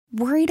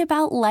Worried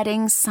about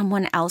letting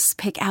someone else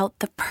pick out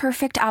the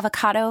perfect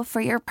avocado for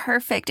your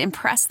perfect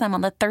impress them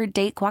on the third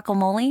date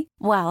guacamole?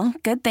 Well,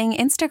 good thing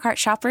Instacart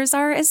shoppers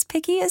are as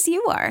picky as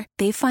you are.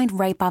 They find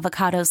ripe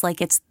avocados like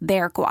it's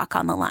their guac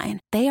on the line.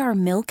 They are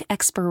milk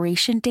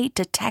expiration date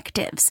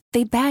detectives.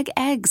 They bag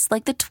eggs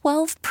like the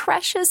 12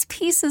 precious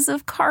pieces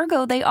of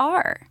cargo they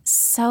are.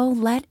 So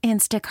let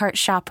Instacart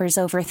shoppers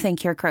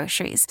overthink your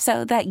groceries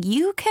so that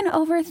you can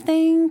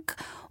overthink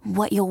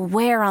what you'll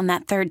wear on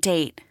that third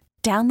date.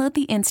 Download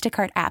the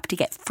Instacart app to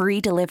get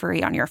free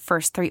delivery on your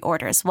first 3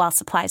 orders while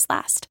supplies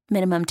last.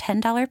 Minimum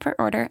 $10 per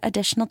order.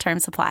 Additional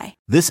terms apply.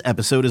 This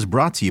episode is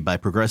brought to you by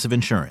Progressive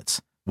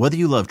Insurance. Whether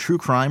you love true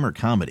crime or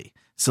comedy,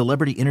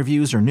 celebrity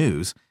interviews or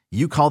news,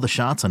 you call the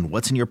shots on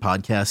what's in your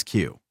podcast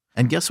queue.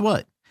 And guess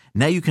what?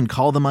 Now you can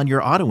call them on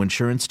your auto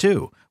insurance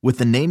too with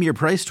the Name Your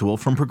Price tool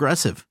from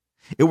Progressive.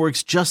 It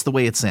works just the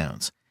way it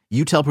sounds.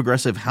 You tell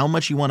Progressive how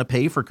much you want to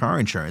pay for car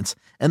insurance,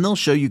 and they'll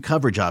show you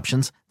coverage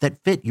options that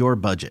fit your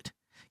budget.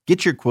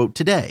 Get your quote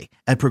today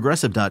at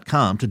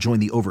Progressive.com to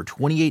join the over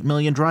 28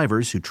 million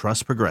drivers who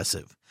trust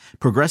Progressive.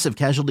 Progressive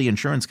Casualty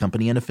Insurance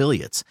Company and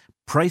Affiliates.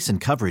 Price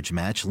and coverage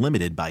match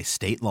limited by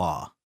state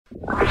law.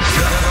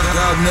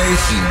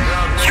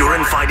 You're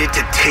invited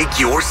to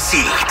take your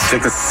seat.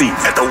 Take a seat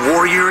at the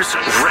Warriors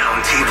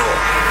Roundtable.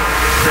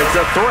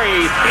 It's a 3,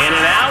 in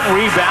and out,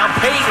 rebound,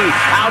 Payton,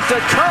 out to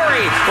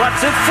Curry,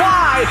 lets it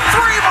fly,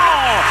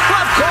 3-ball,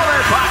 left corner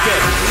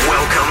pocket.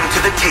 Welcome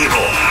to the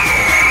table.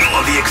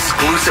 On the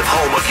exclusive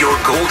home of your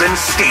Golden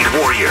State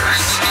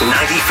Warriors.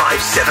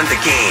 95-7 The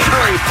Game.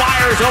 Curry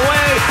fires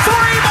away.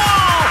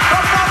 3-ball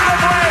above the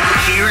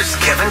break. Here's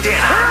Kevin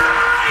Danna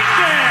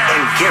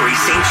and Garry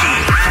St.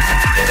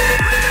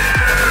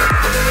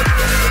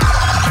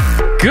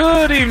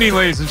 Good evening,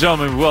 ladies and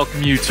gentlemen.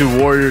 Welcome you to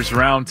Warriors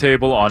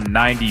Roundtable on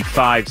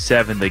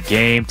 95.7 The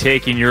Game.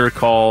 Taking your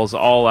calls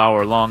all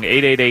hour long.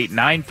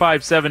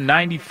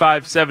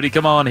 888-957-9570.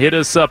 Come on, hit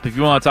us up if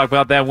you want to talk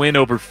about that win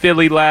over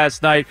Philly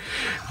last night.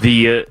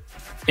 The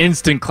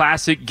instant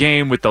classic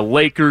game with the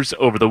Lakers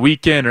over the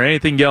weekend or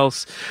anything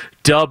else.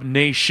 Dub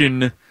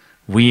Nation,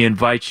 we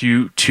invite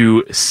you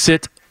to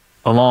sit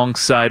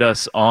alongside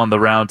us on the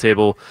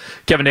roundtable.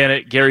 Kevin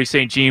Danna, Garry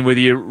St. with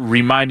you,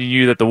 reminding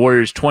you that the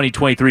Warriors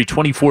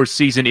 2023-24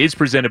 season is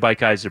presented by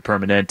Kaiser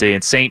Permanente.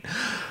 And St.,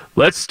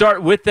 let's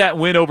start with that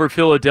win over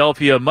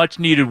Philadelphia. Much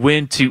needed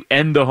win to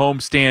end the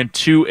homestand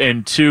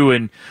 2-2.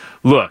 And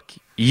look,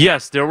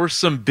 yes, there were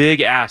some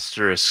big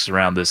asterisks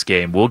around this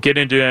game. We'll get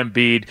into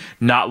Embiid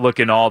not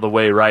looking all the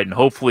way right, and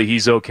hopefully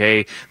he's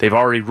okay. They've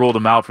already ruled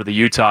him out for the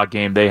Utah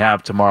game they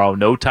have tomorrow.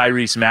 No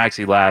Tyrese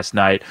Maxey last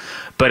night.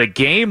 But a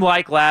game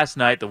like last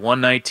night, the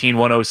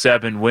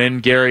 119-107 win,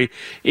 Garry,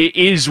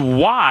 is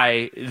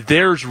why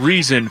there's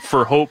reason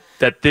for hope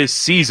that this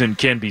season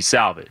can be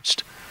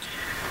salvaged.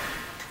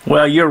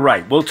 Well, you're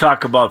right. We'll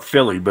talk about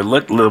Philly,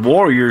 but the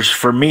Warriors,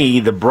 for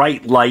me, the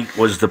bright light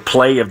was the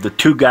play of the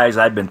two guys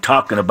I've been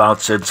talking about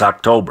since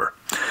October.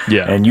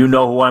 Yeah. And you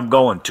know who I'm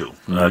going to,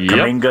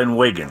 Kuminga and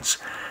Wiggins.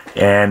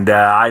 And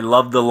I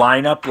loved the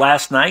lineup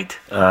last night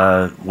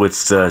with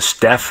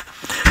Steph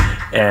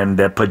and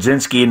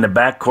Podzinski in the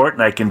backcourt,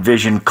 and I can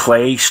vision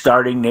Clay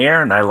starting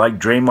there, and I like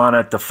Draymond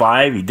at the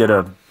 5. He did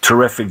a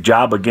terrific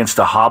job against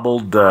a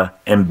hobbled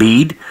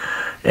Embiid.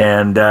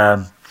 And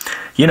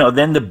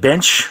then the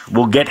bench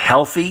will get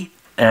healthy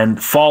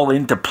and fall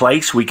into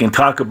place. We can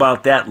talk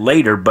about that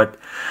later, but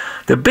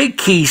the big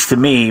keys to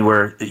me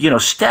were,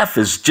 Steph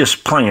is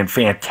just playing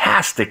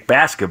fantastic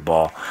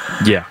basketball.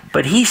 Yeah.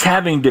 But he's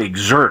having to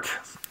exert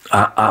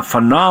a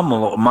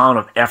phenomenal amount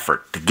of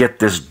effort to get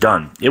this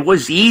done. It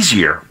was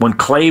easier when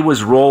Clay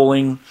was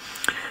rolling,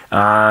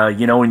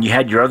 when you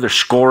had your other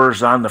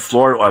scorers on the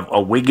floor,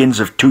 a Wiggins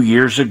of 2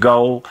 years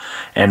ago,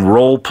 and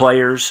role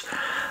players.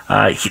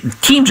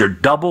 Teams are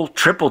double,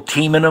 triple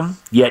teaming him,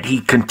 yet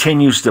he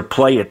continues to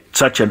play at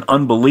such an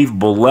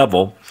unbelievable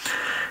level.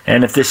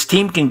 And if this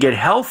team can get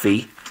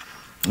healthy,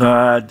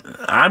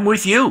 I'm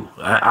with you.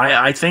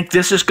 I think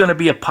this is going to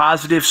be a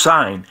positive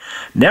sign.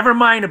 Never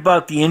mind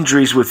about the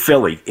injuries with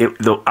Philly.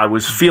 I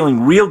was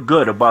feeling real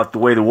good about the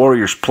way the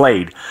Warriors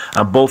played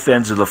on both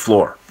ends of the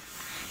floor.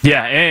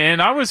 Yeah,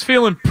 and I was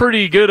feeling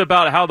pretty good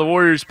about how the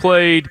Warriors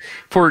played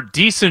for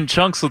decent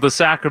chunks of the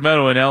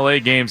Sacramento and LA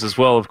games as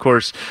well, of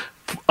course.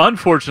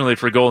 Unfortunately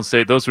for Golden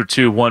State, those were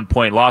 2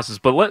 one-point losses.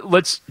 But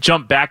let's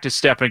jump back to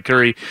Stephen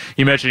Curry.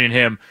 You mentioned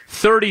him,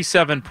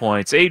 37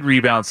 points, 8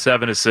 rebounds,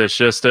 7 assists.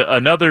 Just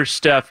another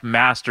Steph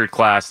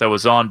masterclass that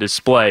was on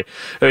display.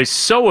 He was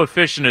so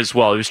efficient as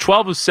well. He was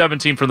 12 of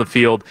 17 from the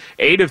field,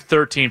 8 of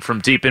 13 from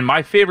deep. And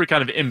my favorite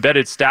kind of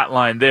embedded stat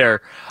line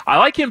there, I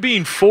like him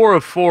being 4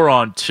 of 4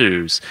 on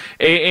twos.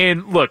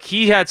 And look,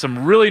 he had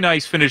some really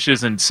nice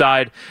finishes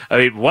inside. I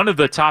mean, one of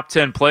the top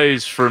 10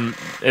 plays from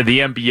the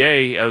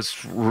NBA, I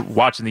was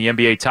watching the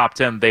NBA Top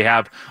 10 they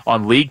have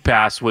on League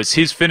Pass, was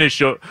his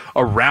finish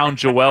around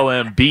Joel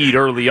Embiid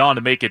early on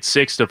to make it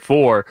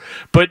 6-4.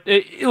 But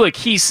look,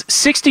 he's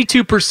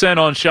 62%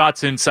 on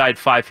shots inside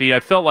 5 feet.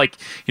 I felt like,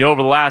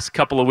 over the last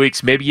couple of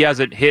weeks, maybe he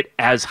hasn't hit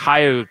as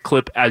high a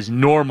clip as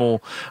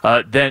normal.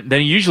 Then he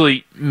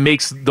usually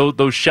makes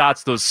those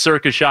shots, those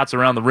circus shots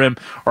around the rim,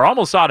 are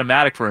almost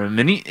automatic for him.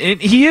 And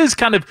he is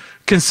kind of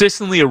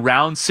consistently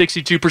around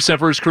 62%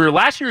 for his career.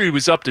 Last year he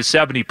was up to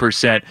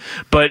 70%,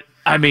 but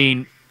I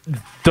mean,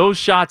 those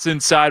shots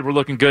inside were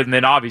looking good. And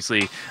then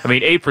obviously,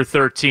 8 for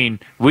 13,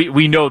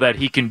 we know that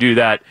he can do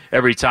that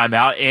every time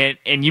out.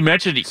 And you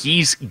mentioned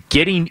he's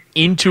getting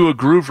into a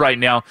groove right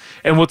now.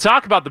 And we'll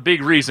talk about the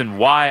big reason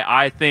why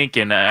I think,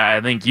 and I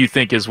think you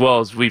think as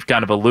well, as we've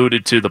kind of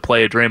alluded to the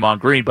play of Draymond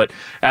Green, but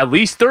at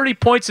least 30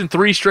 points in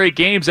 3 straight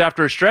games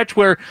after a stretch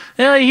where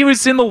he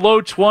was in the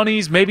low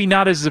 20s, maybe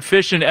not as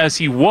efficient as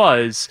he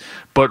was,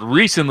 but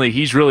recently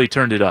he's really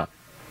turned it up.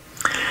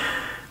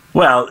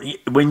 Well,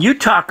 when you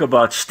talk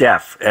about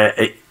Steph,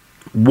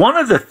 one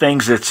of the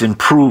things that's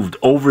improved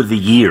over the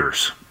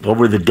years,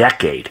 over the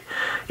decade,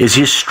 is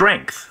his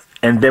strength.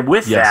 And then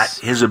with that,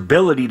 his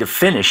ability to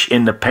finish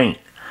in the paint.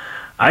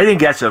 I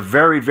think that's a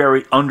very,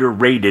 very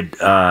underrated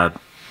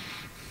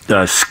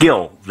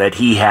skill that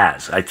he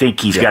has. I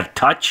think he's got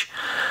touch.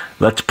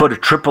 Let's put a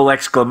triple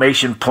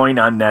exclamation point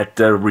on that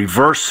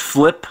reverse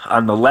flip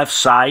on the left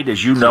side,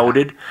 as you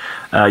noted.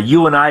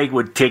 You and I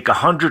would take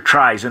 100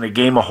 tries in a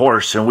game of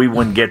horse, and we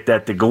wouldn't get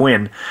that to go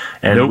in,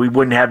 and we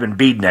wouldn't have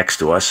Embiid next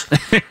to us.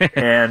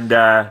 And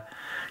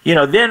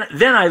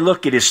then I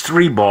look at his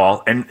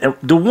 3-ball, and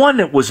the one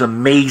that was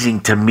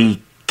amazing to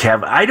me,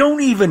 Kev, I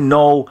don't even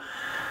know.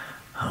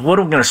 What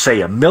am I going to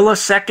say? A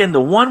millisecond?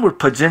 The one where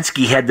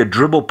Podzinski had the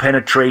dribble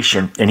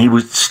penetration,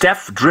 and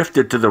Steph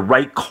drifted to the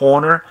right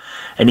corner,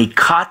 and he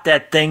caught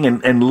that thing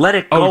and let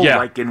it go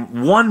like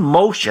in one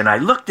motion. I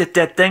looked at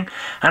that thing,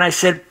 and I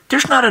said,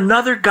 there's not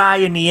another guy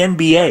in the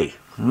NBA,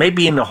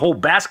 maybe in the whole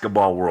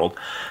basketball world,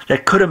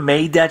 that could have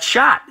made that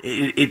shot.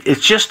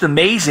 It's just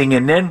amazing.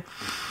 And then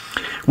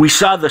we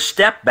saw the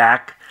step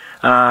back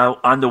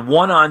on the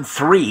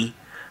 1-on-3.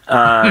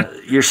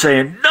 You're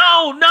saying,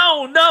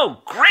 no,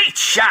 great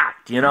shot,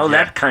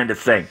 that kind of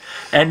thing.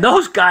 And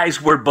those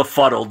guys were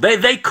befuddled.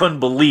 They couldn't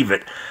believe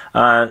it.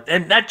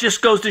 And that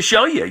just goes to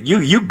show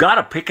you got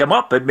to pick him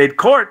up at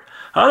midcourt.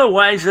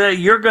 Otherwise,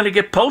 you're going to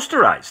get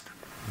posterized.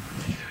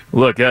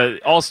 Look,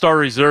 All-Star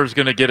Reserve's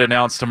going to get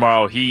announced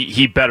tomorrow.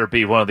 He better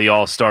be one of the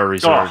All-Star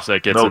Reserves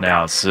that gets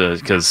announced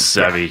because,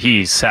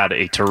 he's had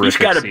a terrific He's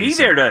got to be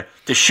there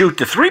to shoot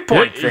the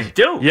three-point thing,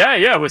 too.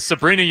 Yeah, with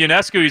Sabrina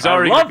Ionescu, he's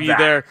already going to be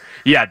there.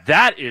 Yeah,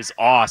 that is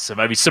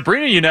awesome.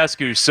 Sabrina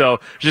Ionescu, so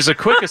just a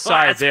quick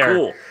aside there.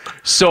 Cool.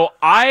 So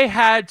I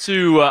had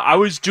to I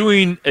was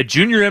doing a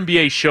junior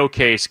NBA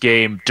showcase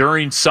game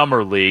during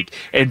Summer League,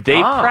 and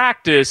they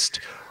practiced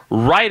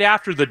right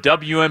after the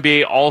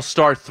WNBA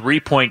All-Star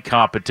three-point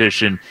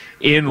competition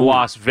in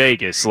Las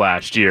Vegas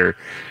last year.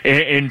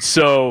 And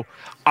so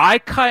I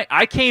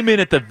came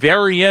in at the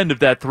very end of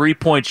that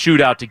three-point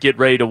shootout to get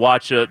ready to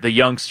watch the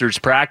youngsters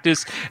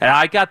practice, and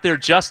I got there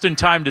just in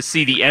time to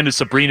see the end of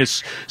Sabrina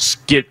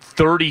get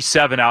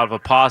 37 out of a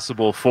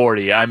possible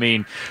 40.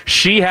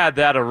 She had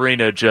that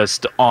arena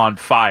just on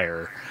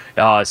fire.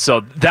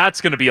 So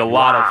that's going to be a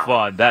lot of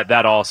fun,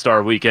 that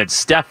All-Star weekend.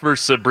 Steph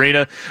versus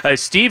Sabrina.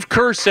 Steve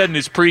Kerr said in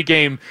his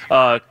pregame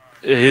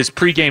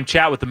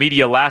chat with the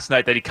media last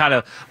night that he kind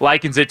of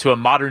likens it to a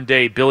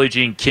modern-day Billie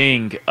Jean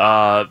King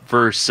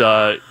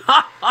versus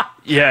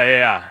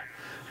yeah.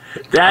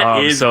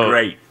 That is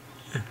great.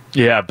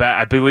 Yeah,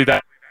 I believe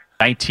that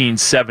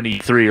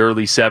 1973,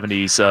 early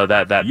 70s.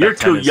 That you're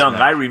too young.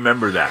 I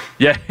remember that.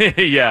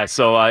 Yeah.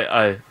 So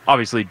I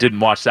obviously didn't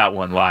watch that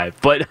one live.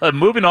 But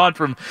moving on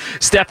from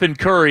Stephen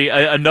Curry,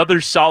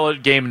 another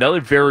solid game,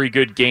 another very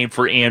good game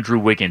for Andrew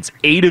Wiggins.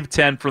 8 of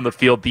 10 from the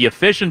field. The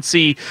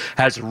efficiency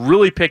has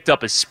really picked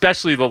up,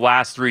 especially the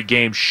last 3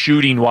 games,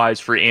 shooting-wise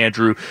for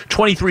Andrew.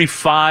 23,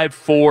 5,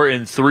 4,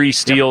 and 3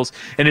 steals.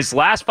 In his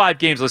last 5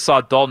 games, I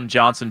saw Dalton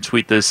Johnson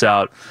tweet this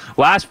out.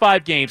 Last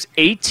 5 games,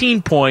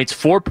 18 points,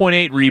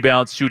 4.8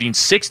 rebounds, shooting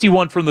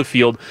 61 from the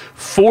field,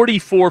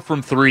 44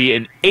 from 3,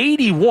 and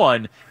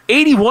 81%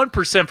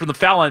 from the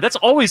foul line. That's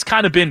always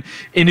kind of been,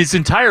 in his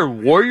entire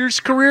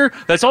Warriors career,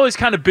 that's always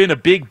kind of been a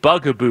big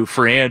bugaboo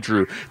for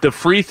Andrew, the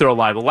free throw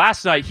line. But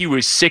last night, he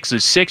was 6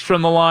 of 6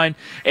 from the line,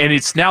 and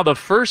it's now the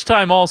first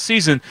time all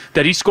season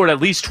that he scored at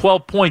least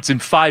 12 points in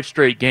 5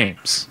 straight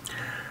games.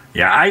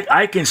 Yeah,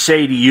 I can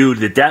say to you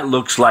that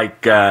looks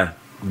like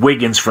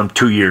Wiggins from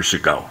 2 years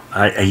ago.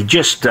 He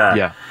just...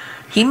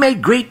 He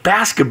made great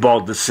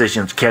basketball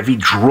decisions, Kev. He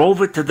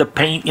drove it to the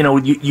paint.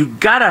 You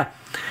gotta...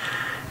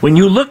 When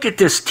you look at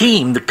this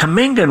team, the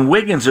Kuminga and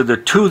Wiggins are the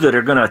two that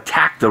are going to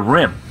attack the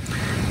rim.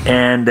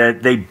 And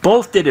they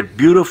both did it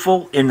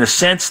beautiful in the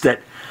sense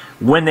that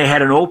when they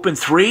had an open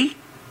 3,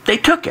 they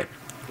took it.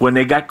 When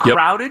they got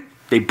crowded,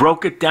 they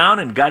broke it down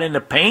and got in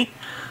the paint.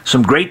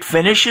 Some great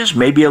finishes,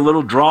 maybe a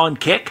little draw and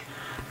kick.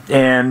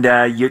 And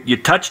you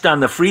touched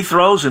on the free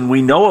throws, and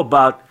we know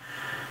about...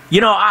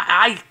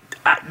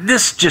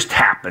 this just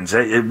happens,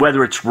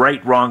 whether it's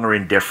right, wrong, or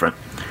indifferent.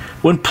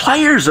 When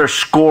players are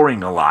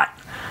scoring a lot,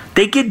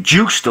 they get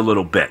juiced a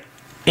little bit.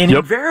 And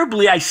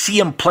invariably, I see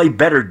him play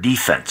better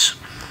defense.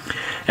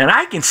 And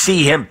I can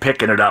see him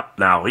picking it up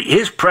now.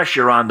 His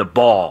pressure on the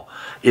ball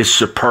is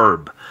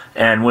superb.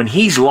 And when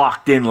he's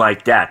locked in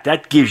like that,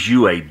 that gives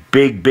you a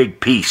big, big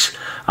piece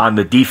on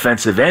the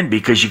defensive end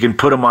because you can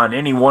put him on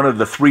any one of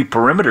the three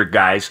perimeter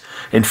guys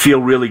and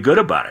feel really good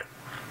about it.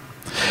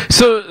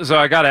 So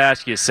I got to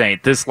ask you,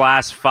 Saint, this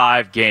last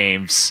 5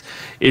 games,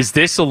 is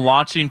this a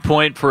launching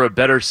point for a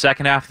better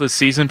second half of the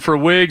season for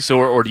Wiggs,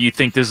 or do you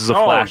think this is a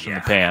flash in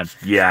the pan?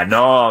 Yeah,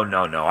 no.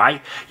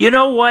 You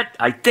know what?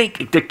 I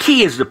think the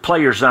key is the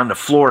players on the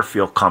floor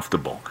feel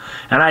comfortable.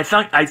 And I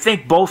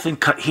think both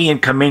he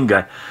and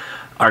Kuminga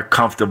are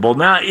comfortable.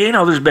 Now,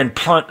 there's been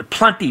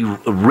plenty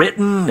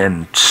written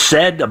and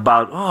said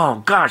about,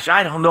 oh, gosh,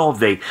 I don't know if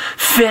they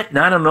fit, and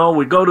I don't know,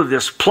 we go to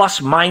this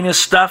plus-minus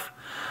stuff.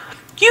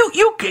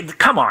 You can,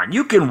 come on,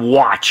 you can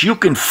watch, you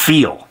can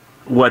feel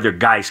whether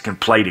guys can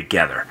play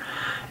together.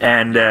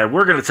 And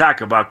we're going to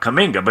talk about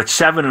Kuminga, but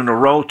 7 in a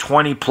row,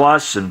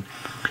 20-plus, and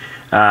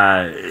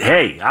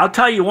hey, I'll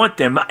tell you one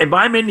thing. If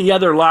I'm in the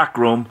other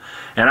locker room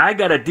and I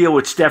got to deal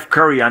with Steph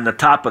Curry on the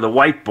top of the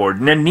whiteboard,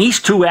 and then these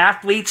two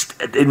athletes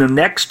in the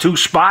next 2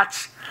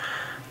 spots,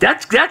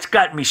 that's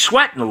got me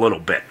sweating a little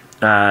bit.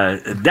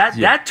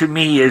 That to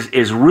me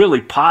is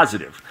really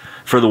positive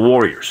for the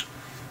Warriors.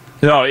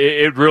 No,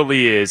 it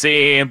really is.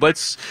 And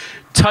let's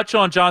touch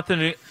on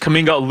Jonathan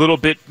Kuminga a little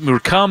bit. We're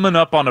coming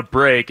up on a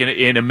break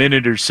in a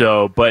minute or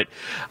so, but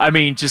I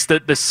mean, just the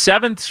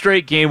 7th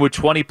straight game with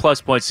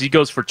 20-plus points. He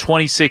goes for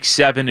 26,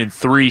 7, and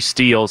 3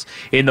 steals.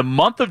 In the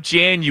month of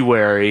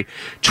January,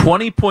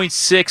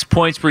 20.6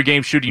 points per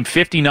game, shooting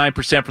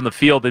 59% from the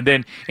field. And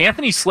then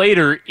Anthony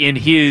Slater, in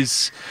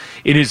his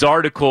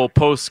article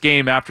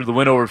post-game after the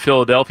win over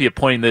Philadelphia,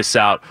 pointing this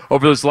out.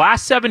 Over those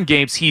last 7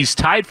 games, he's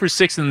tied for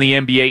 6th in the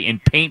NBA in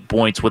paint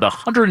points with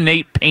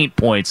 108 paint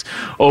points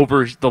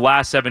over the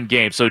last 7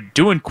 games. So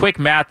doing quick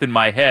math in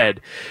my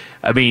head,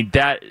 I mean,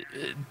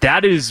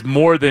 that is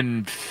more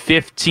than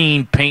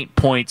 15 paint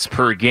points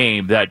per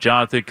game that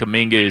Jonathan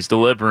Kuminga is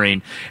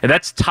delivering, and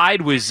that's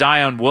tied with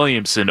Zion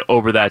Williamson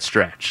over that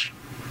stretch.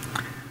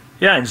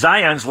 Yeah, and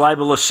Zion's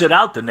liable to sit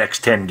out the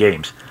next 10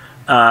 games.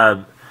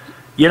 I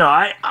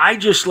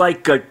just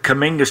like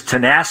Kuminga's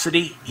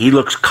tenacity. He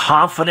looks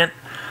confident.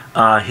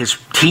 His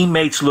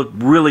teammates look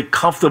really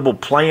comfortable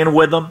playing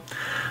with him.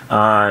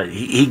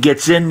 He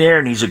gets in there,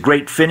 and he's a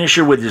great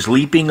finisher with his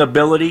leaping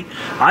ability.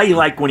 I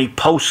like when he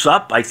posts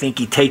up. I think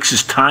he takes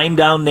his time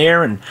down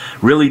there and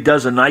really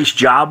does a nice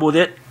job with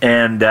it.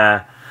 And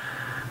I'm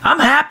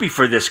happy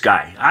for this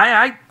guy.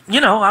 I'm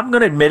going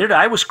to admit it.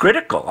 I was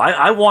critical.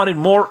 I wanted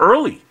more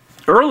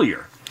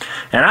earlier.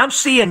 And I'm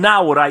seeing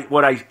now what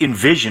I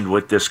envisioned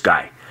with this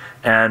guy.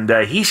 And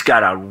he's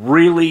got a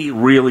really,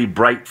 really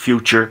bright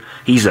future.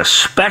 He's a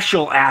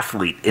special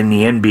athlete in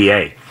the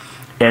NBA.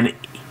 And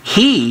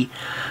he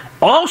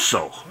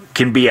also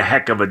can be a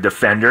heck of a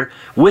defender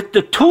with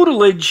the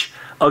tutelage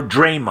of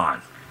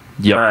Draymond.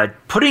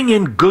 Yep. Putting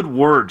in good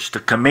words to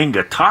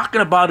Kuminga, talking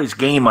about his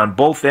game on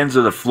both ends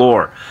of the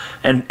floor.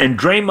 And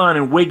Draymond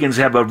and Wiggins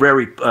have a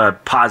very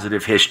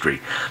positive history.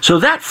 So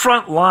that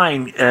front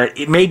line,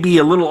 it may be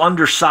a little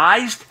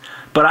undersized,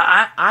 but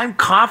I'm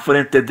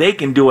confident that they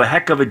can do a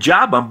heck of a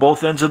job on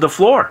both ends of the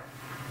floor.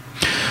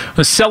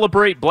 Let's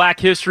celebrate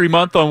Black History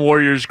Month on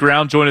Warriors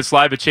ground. Join us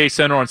live at Chase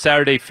Center on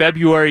Saturday,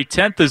 February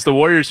 10th as the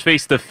Warriors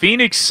face the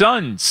Phoenix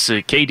Suns.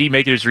 KD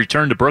making his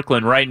return to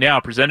Brooklyn right now,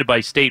 presented by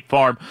State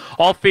Farm.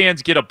 All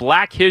fans get a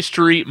Black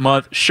History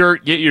Month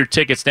shirt. Get your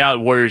tickets now at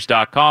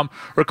Warriors.com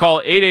or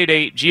call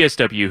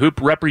 888-GSW.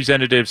 Hoop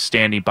representatives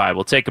standing by.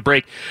 We'll take a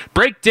break.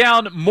 Break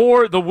down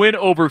more the win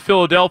over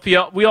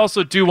Philadelphia. We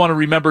also do want to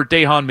remember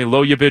Dejan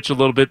Milojevic a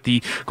little bit,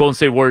 the Golden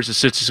State Warriors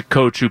assistant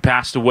coach who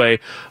passed away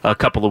a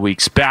couple of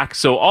weeks back.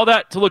 So all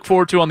that to look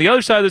forward to on the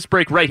other side of this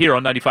break right here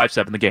on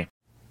 95.7 The Game.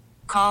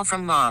 Call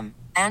from mom.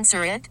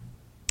 Answer it.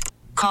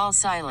 Call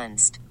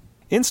silenced.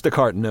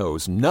 Instacart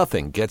knows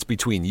nothing gets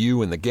between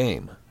you and the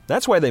game.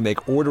 That's why they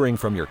make ordering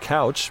from your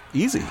couch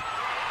easy.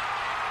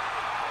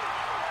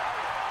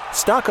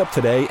 Stock up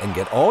today and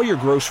get all your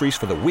groceries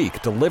for the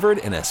week delivered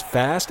in as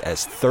fast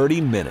as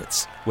 30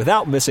 minutes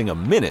without missing a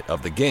minute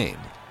of the game.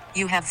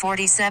 You have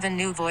 47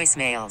 new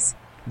voicemails.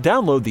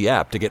 Download the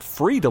app to get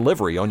free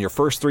delivery on your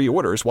first 3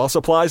 orders while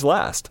supplies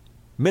last.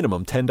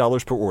 Minimum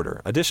 $10 per order.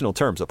 Additional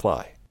terms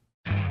apply.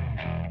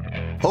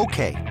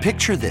 Okay,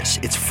 picture this.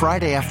 It's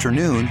Friday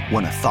afternoon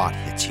when a thought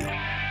hits you.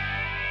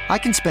 I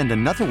can spend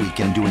another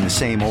weekend doing the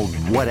same old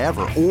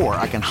whatever, or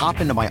I can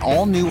hop into my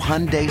all-new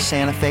Hyundai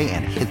Santa Fe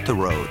and hit the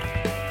road.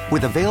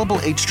 With available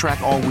H-Track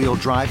all-wheel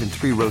drive and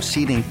 3-row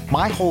seating,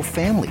 my whole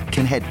family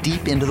can head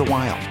deep into the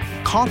wild.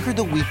 Conquer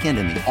the weekend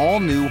in the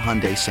all-new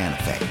Hyundai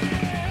Santa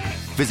Fe.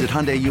 Visit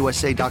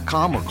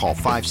HyundaiUSA.com or call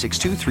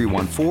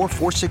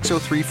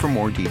 562-314-4603 for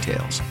more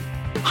details.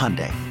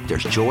 Hyundai,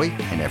 there's joy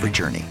in every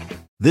journey.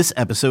 This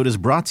episode is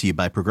brought to you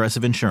by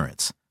Progressive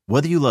Insurance.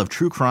 Whether you love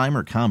true crime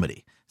or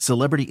comedy,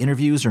 celebrity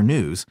interviews or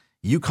news,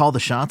 You call the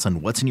shots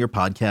on what's in your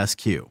podcast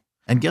queue.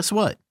 And guess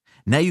what?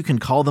 Now you can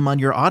call them on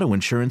your auto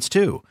insurance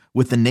too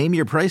with the Name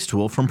Your Price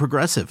tool from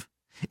Progressive.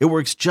 It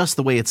works just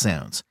the way it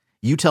sounds.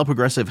 You tell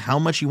Progressive how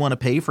much you want to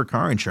pay for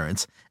car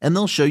insurance, and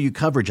they'll show you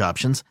coverage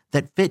options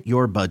that fit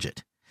your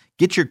budget.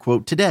 Get your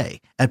quote today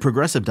at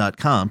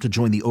Progressive.com to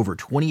join the over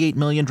 28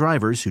 million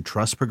drivers who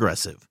trust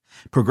Progressive.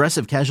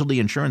 Progressive Casualty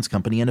Insurance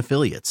Company and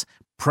Affiliates.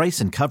 Price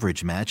and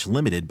coverage match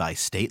limited by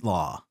state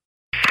law.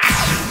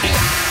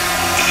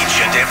 Each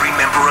and every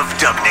member of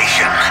Dub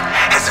Nation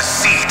has a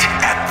seat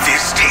at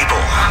this table.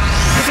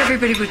 If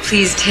everybody would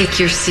please take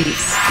your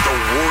seats. The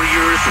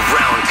Warriors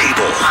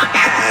Roundtable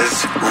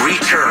has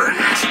returned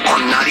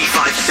on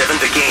 95.7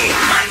 The Game.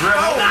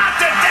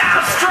 Knocked it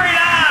down straight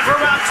on for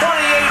about 28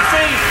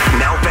 feet.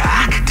 Now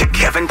back to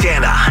Kevin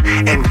Danna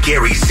and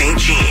Garry St.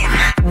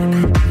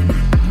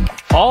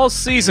 All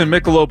season,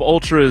 Michelob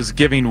Ultra is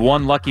giving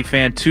one lucky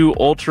fan 2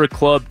 Ultra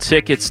Club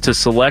tickets to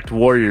select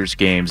Warriors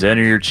games.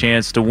 Enter your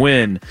chance to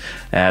win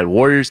at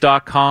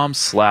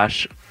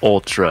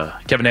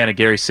warriors.com/ultra. Kevin Danna,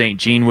 Garry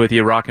St. with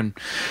you, rocking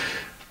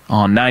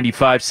on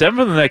 95.7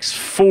 for the next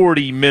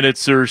 40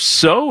 minutes or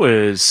so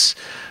as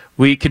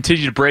we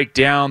continue to break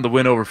down the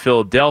win over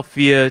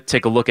Philadelphia,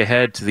 take a look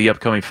ahead to the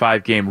upcoming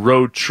 5-game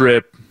road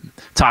trip,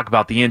 talk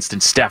about the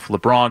instant Steph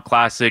LeBron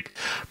Classic.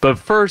 But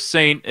first,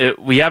 Saint,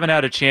 we haven't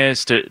had a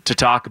chance to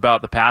talk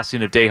about the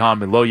passing of Dejan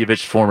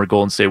Milojevic, former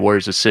Golden State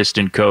Warriors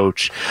assistant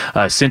coach.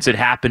 Since it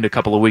happened a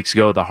couple of weeks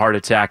ago, the heart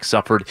attack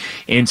suffered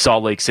in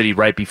Salt Lake City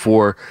right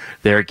before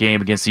their game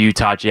against the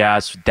Utah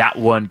Jazz. That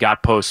one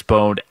got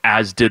postponed,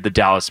 as did the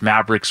Dallas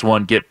Mavericks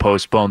one get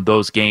postponed.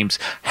 Those games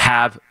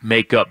have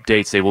makeup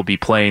dates. They will be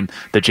playing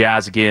the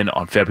Jazz again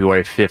on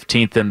February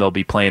 15th, and they'll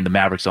be playing the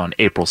Mavericks on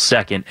April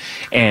 2nd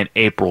and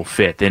April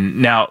 5th.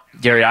 And now,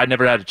 Garry, I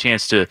never had a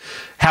chance to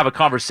have a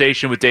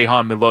conversation with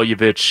Dejan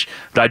Milojevic,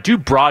 but I do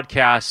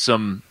broadcast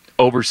some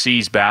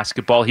overseas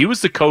basketball. He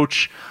was the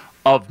coach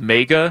of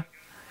Mega,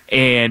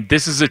 and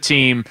this is a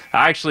team.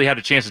 I actually had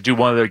a chance to do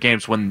one of their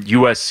games when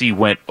USC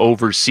went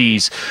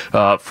overseas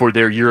for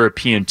their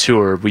European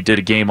tour. We did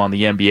a game on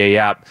the NBA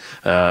app,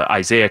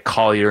 Isaiah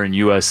Collier and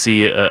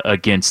USC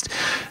against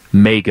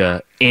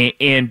Mega.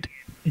 And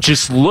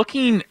just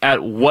looking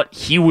at what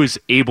he was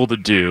able to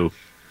do,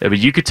 I mean,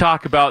 you could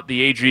talk about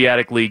the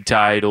Adriatic League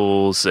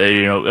titles,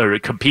 or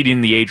competing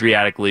in the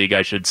Adriatic League,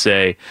 I should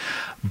say,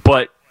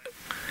 but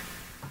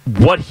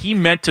what he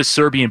meant to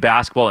Serbian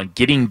basketball and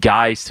getting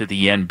guys to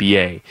the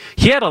NBA.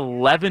 He had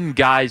 11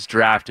 guys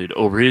drafted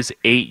over his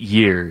 8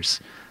 years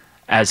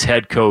as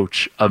head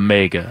coach of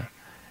Mega.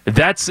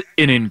 That's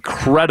an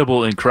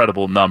incredible,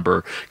 incredible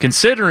number,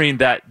 considering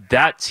that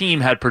that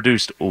team had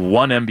produced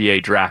one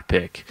NBA draft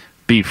pick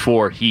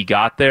before he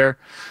got there.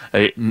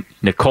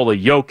 Nikola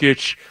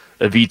Jokic,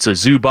 Ivica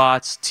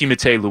Zubac,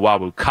 Timotei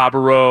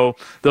Luwawu-Cabarrot.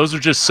 Those are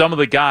just some of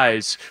the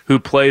guys who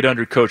played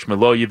under Coach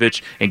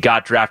Milojevic and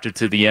got drafted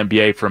to the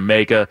NBA from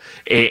Mega.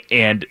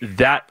 And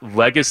that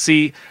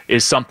legacy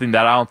is something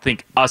that I don't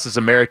think us as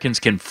Americans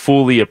can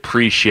fully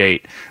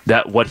appreciate,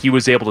 that what he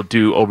was able to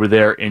do over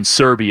there in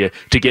Serbia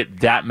to get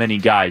that many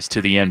guys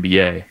to the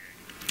NBA.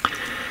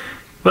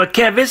 Well,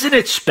 Kev, isn't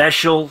it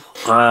special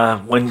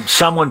when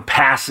someone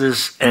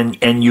passes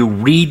and you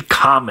read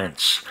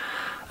comments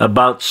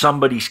about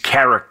somebody's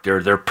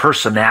character, their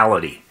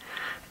personality?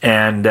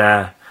 And,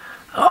 and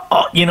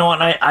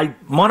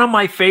one of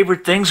my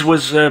favorite things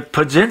was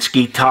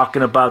Podzinski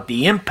talking about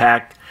the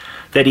impact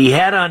that he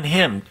had on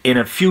him in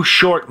a few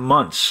short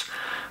months,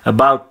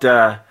 about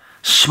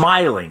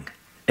smiling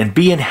and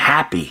being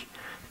happy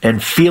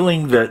and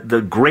feeling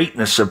the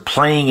greatness of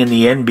playing in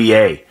the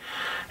NBA.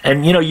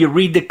 And, you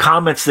read the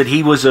comments that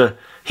he was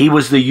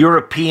the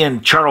European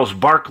Charles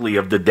Barkley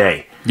of the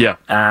day. Yeah.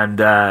 And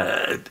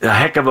a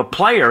heck of a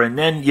player. And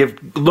then you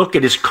look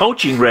at his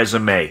coaching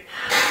resume.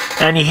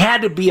 And he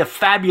had to be a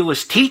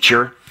fabulous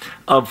teacher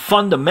of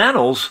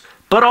fundamentals,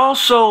 but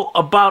also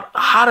about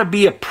how to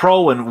be a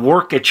pro and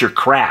work at your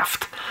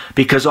craft.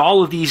 Because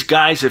all of these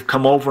guys have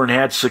come over and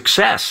had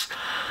success.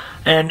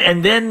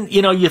 And then,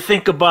 you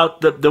think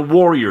about the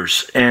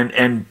Warriors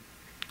and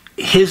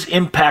his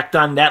impact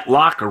on that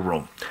locker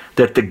room,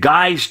 that the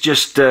guys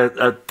just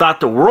thought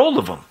the world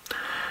of him.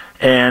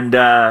 And,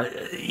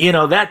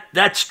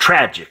 that's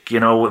tragic,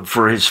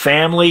 for his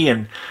family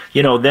and,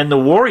 then the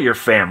Warrior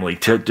family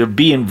to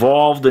be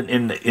involved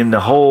in the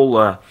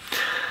whole,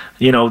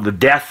 the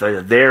death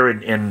there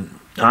and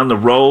on the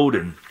road.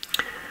 And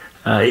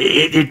I'm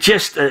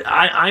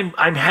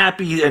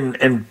happy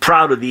and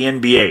proud of the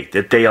NBA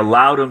that they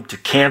allowed him to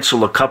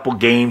cancel a couple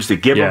games to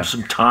give him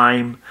some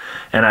time.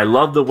 And I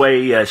love the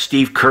way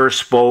Steve Kerr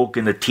spoke,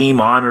 and the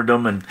team honored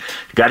him and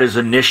got his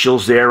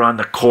initials there on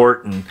the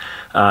court, and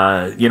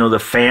the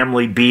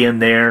family being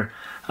there.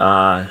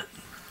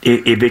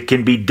 If it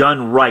can be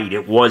done right,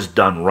 it was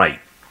done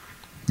right.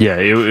 Yeah,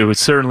 it was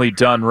certainly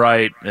done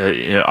right.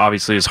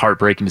 Obviously, it's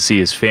heartbreaking to see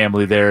his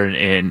family there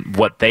and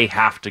what they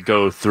have to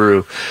go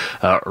through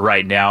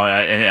right now.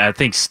 And I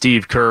think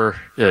Steve Kerr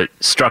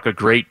struck a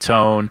great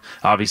tone.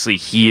 Obviously,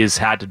 he has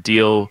had to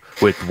deal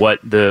with what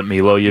the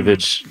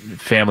Milojevic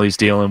family's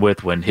dealing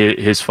with when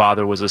his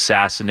father was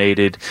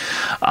assassinated.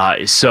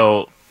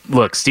 So,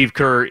 look, Steve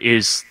Kerr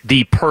is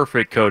the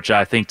perfect coach,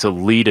 I think, to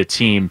lead a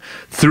team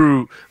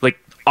through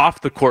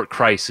off-the-court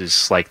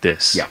crisis like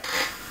this. Yeah.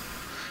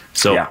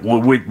 So yeah,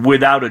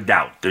 without a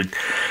doubt.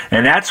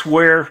 And that's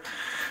where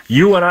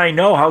you and I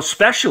know how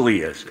special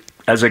he is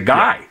as a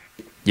guy.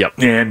 Yep.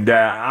 And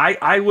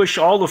I wish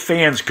all the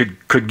fans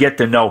could get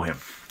to know him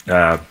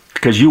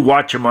because you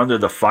watch him under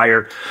the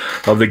fire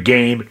of the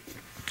game,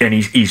 and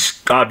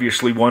he's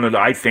obviously one of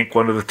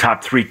the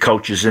top 3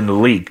 coaches in the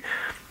league.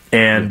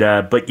 And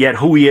but yet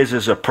who he is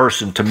as a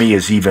person to me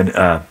is even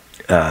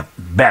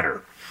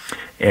better.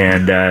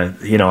 And,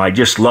 I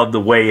just love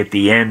the way at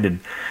the end, and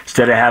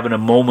instead of having a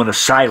moment of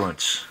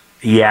silence,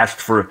 he asked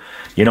for,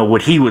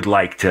 what he would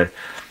like to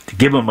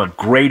give him a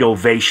great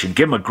ovation,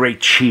 give him a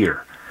great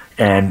cheer.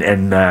 And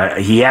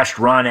he asked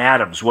Ron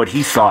Adams what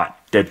he thought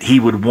that he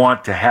would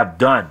want to have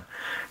done.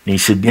 And he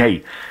said,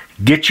 hey,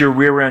 get your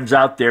rear ends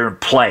out there and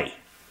play.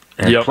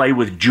 And play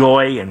with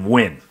joy and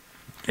win.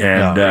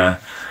 And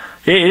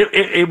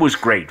it was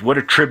great. What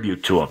a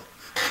tribute to him.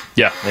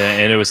 Yeah,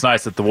 and it was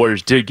nice that the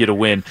Warriors did get a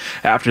win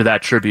after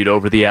that tribute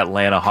over the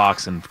Atlanta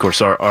Hawks. And, of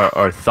course,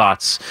 our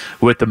thoughts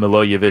with the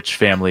Milojevic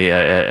family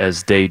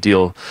as they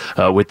deal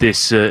with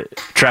this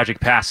tragic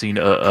passing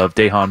of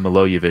Dejan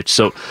Milojevic.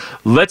 So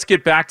let's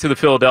get back to the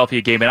Philadelphia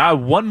game. And I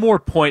have one more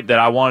point that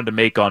I wanted to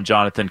make on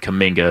Jonathan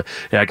Kuminga.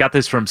 And I got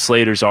this from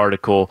Slater's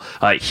article.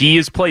 He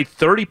has played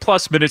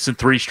 30-plus minutes in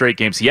 3 straight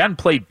games. He hadn't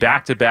played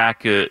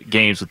back-to-back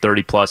games with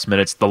 30-plus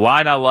minutes. The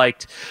line I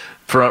liked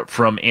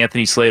from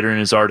Anthony Slater in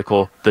his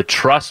article, the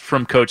trust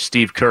from Coach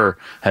Steve Kerr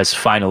has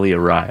finally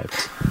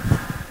arrived.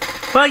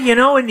 Well,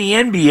 in the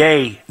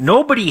NBA,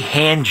 nobody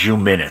hands you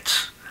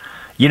minutes.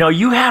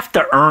 You have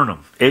to earn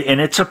them,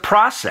 and it's a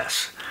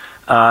process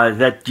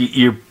that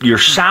you're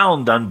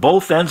sound on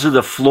both ends of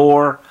the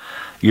floor.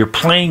 You're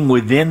playing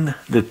within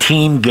the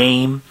team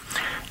game,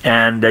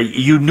 and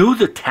you knew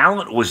the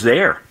talent was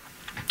there.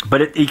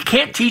 But you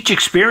can't teach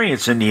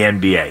experience in the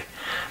NBA,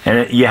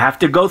 and you have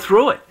to go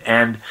through it.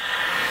 And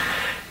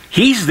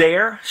he's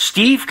there.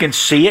 Steve can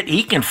see it.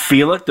 He can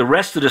feel it. The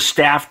rest of the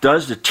staff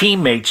does. The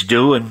teammates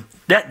do. And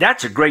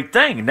that's a great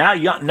thing. Now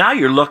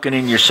you're looking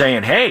and you're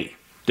saying, hey,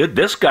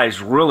 this guy's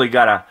really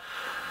got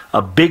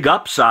a big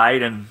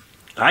upside. And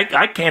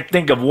I can't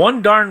think of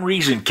one darn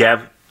reason,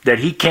 Kev, that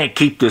he can't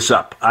keep this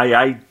up.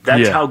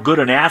 That's how good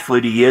an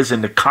athlete he is,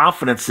 and the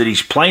confidence that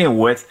he's playing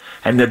with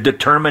and the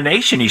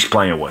determination he's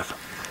playing with.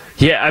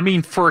 Yeah, I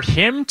mean, for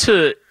him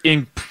to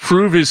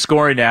improve his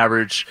scoring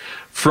average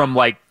from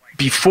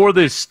before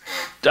this,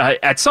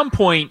 at some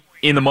point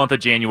in the month of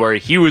January,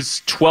 he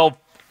was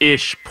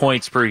 12-ish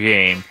points per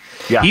game.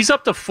 Yeah. He's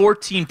up to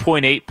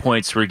 14.8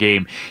 points per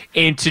game.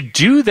 And to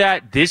do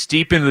that this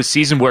deep into the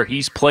season where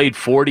he's played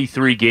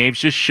 43 games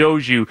just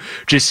shows you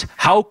just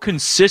how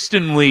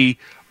consistently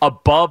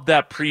above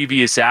that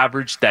previous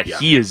average that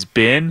he has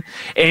been.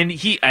 And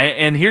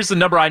here's the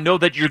number I know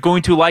that you're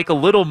going to like a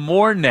little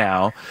more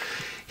now.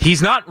 He's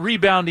not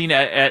rebounding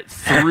at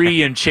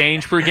 3 and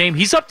change per game.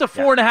 He's up to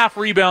 4.5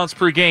 rebounds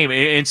per game.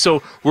 And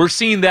so we're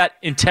seeing that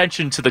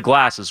intention to the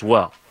glass as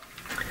well.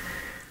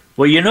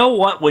 Well, you know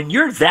what? When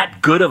you're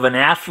that good of an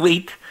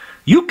athlete,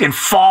 you can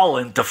fall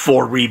into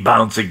 4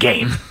 rebounds a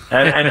game.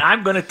 And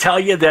I'm going to tell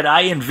you that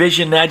I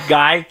envision that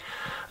guy,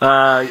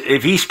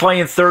 if he's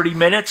playing 30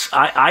 minutes,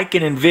 I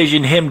can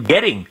envision him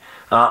getting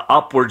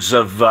upwards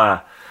of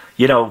a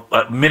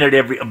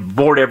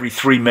board every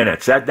 3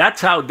 minutes.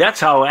 That's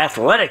how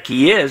athletic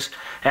he is.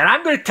 And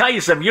I'm going to tell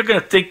you something. You're going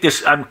to think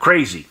I'm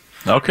crazy.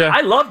 Okay. I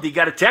loved he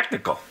got a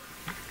technical.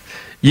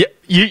 Yeah,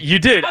 you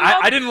did.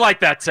 I didn't like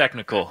that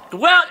technical.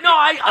 Well, no,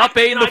 up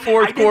 8 in the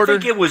fourth quarter. I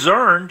didn't think it was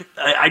earned.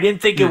 I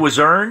didn't think it was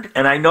earned,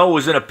 and I know it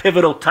was in a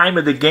pivotal time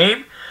of the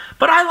game.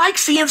 But I like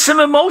seeing some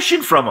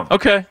emotion from him.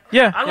 Okay.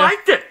 Yeah. I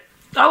liked it.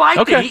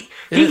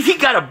 He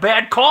got a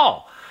bad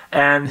call.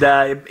 And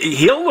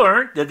he'll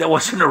learn that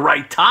wasn't the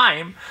right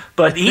time.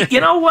 But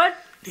you know what?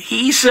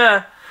 He's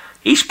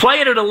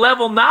playing at a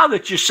level now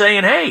that you're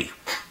saying, hey,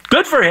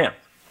 good for him.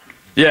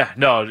 Yeah,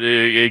 no,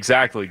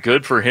 exactly.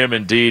 Good for him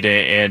indeed.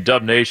 And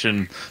Dub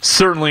Nation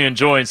certainly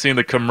enjoying seeing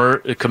the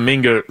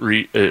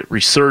Kuminga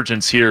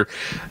resurgence here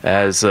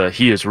as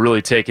he has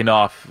really taken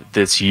off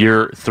this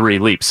year 3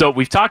 leap. So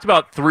we've talked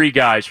about 3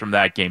 guys from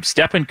that game.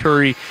 Stephen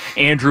Curry,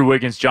 Andrew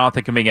Wiggins,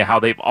 Jonathan Kuminga, how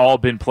they've all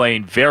been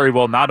playing very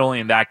well, not only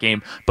in that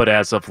game, but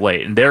as of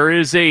late. And there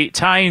is a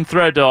tying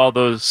thread to all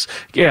those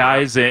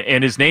guys,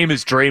 and his name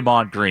is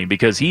Draymond Green,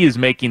 because he is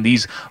making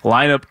these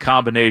lineup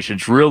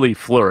combinations really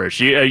flourish.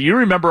 You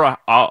remember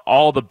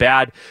all the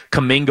bad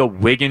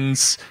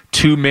Kuminga-Wiggins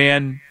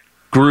 2-man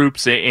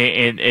groups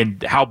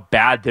and how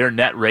bad their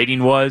net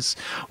rating was.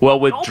 Well,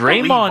 with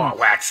Draymond, all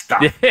that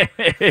stuff.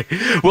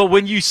 well,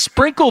 when you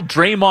sprinkle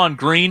Draymond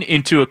Green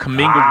into a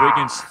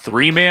Kuminga-Wiggins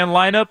three-man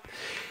lineup,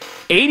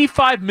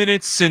 85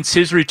 minutes since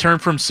his return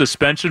from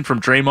suspension, from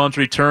Draymond's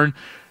return,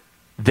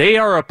 they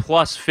are a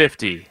plus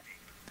 50.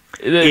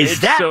 Is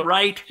that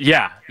right?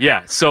 Yeah.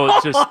 So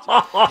it's just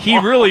he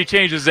really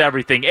changes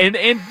everything.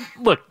 And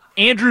look,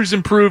 Andrew's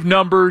improved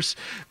numbers.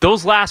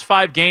 Those last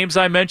 5 games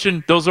I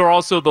mentioned, those are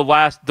also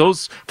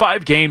those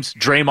 5 games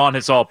Draymond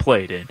has all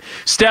played in.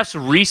 Steph's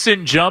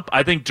recent jump,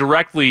 I think,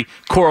 directly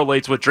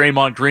correlates with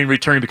Draymond Green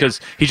returning because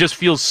he just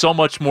feels so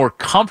much more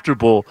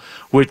comfortable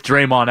with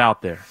Draymond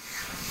out there.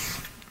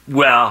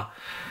 Well,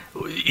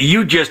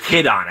 you just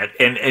hit on it.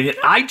 And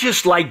I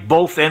just like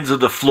both ends of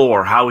the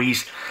floor, how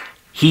he's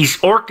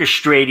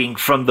orchestrating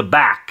from the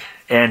back.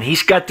 And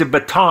he's got the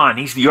baton.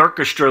 He's the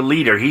orchestra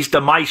leader. He's the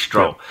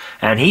maestro.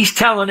 Yeah. And he's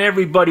telling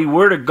everybody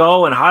where to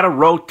go and how to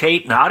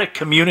rotate and how to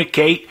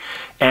communicate.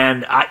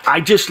 And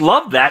I just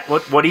love that,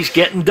 what he's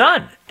getting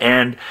done.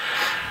 And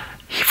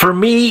for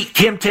me,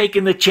 him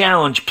taking the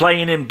challenge,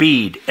 playing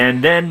Embiid,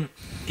 and then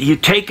you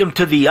take him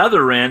to the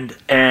other end,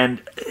 and,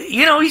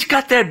 he's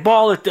got that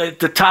ball at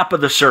the top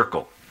of the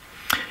circle.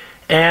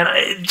 And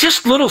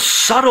just little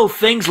subtle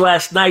things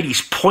last night.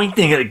 He's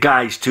pointing at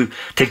guys to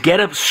get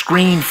a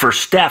screen for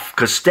Steph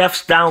because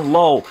Steph's down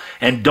low.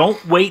 And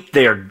don't wait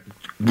there.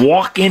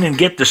 Walk in and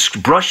get the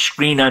brush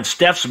screen on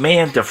Steph's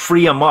man to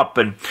free him up.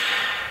 And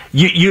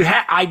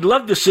I'd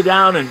love to sit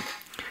down and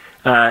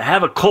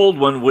have a cold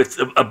one with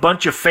a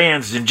bunch of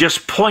fans and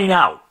just point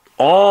out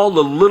all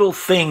the little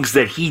things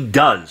that he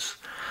does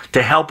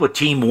to help a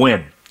team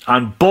win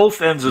on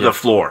both ends of the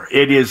floor.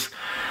 It is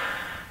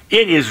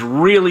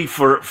really,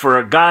 for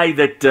a guy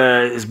that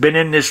has been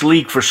in this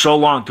league for so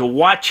long, to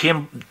watch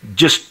him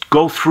just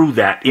go through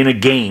that in a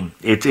game,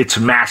 it's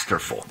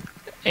masterful.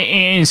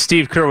 And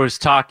Steve Kerr was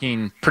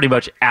talking pretty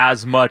much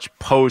as much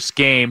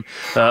post-game.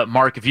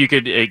 Mark, if you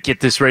could get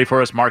this ready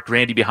for us, Mark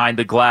Randy behind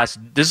the glass.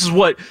 This is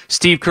what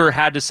Steve Kerr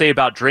had to say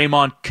about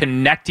Draymond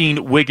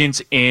connecting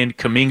Wiggins and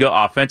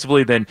Kuminga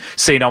offensively. Then,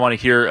 St, I want to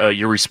hear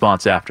your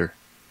response after.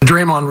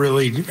 Draymond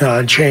really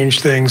changed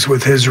things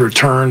with his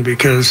return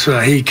because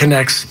he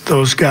connects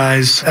those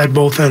guys at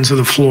both ends of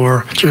the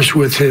floor, just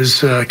with his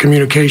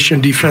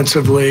communication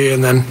defensively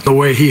and then the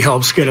way he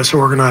helps get us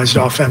organized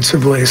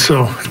offensively.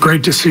 So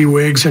great to see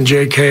Wiggs and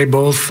JK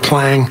both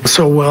playing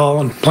so well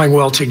and playing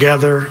well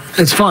together.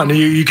 It's fun.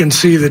 You can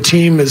see the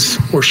team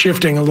we're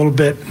shifting a little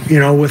bit,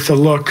 with the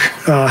look,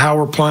 how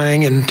we're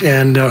playing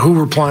and who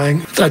we're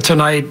playing.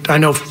 Tonight, I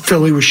know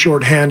Philly was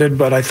shorthanded,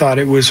 but I thought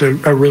it was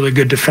a really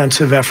good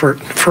defensive effort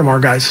from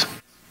our guys.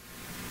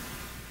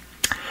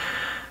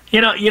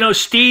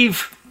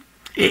 Steve,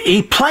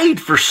 he played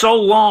for so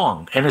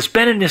long and has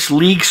been in this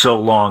league so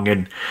long,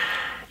 and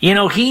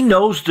he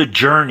knows the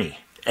journey.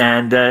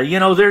 And we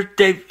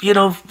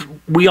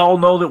all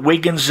know that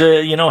Wiggins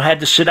had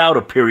to sit out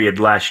a period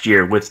last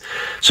year with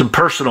some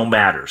personal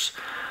matters.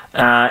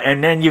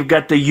 And then you've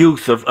got the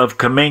youth of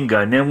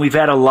Kuminga, and then we've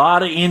had a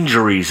lot of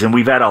injuries, and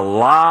we've had a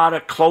lot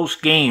of close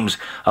games,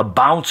 a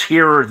bounce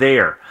here or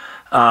there.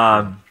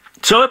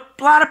 So a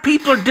lot of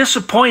people are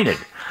disappointed.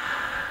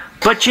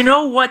 But you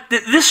know what?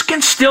 This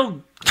can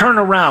still turn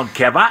around,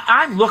 Kev.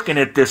 I'm looking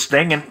at this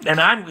thing, and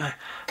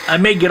I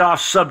may get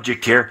off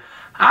subject here.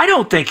 I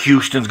don't think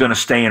Houston's going to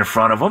stay in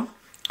front of them.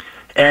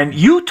 And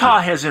Utah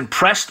has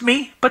impressed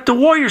me, but the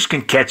Warriors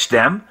can catch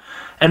them.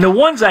 And the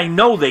ones I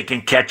know they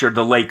can catch are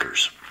the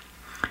Lakers.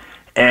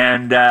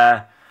 And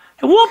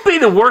it won't be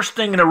the worst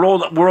thing in the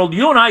world.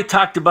 You and I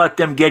talked about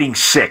them getting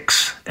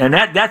 6, and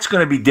that's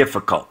going to be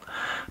difficult.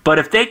 But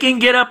if they can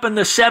get up in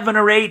the 7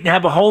 or 8 and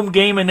have a home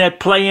game in that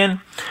play-in,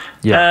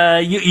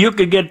 you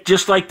could get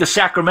just like the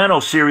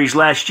Sacramento series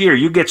last year.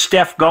 You get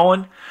Steph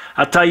going.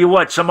 I'll tell you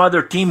what, some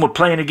other team were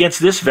playing against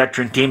this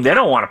veteran team. They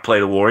don't want to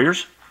play the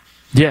Warriors.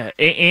 Yeah,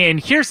 and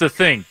here's the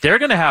thing. They're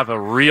going to have a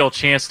real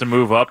chance to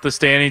move up the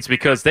standings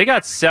because they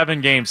got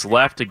 7 games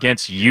left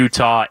against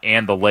Utah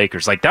and the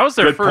Lakers. Like, that was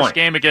their first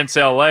game against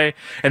L.A.,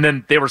 and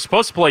then they were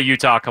supposed to play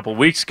Utah a couple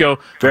weeks ago.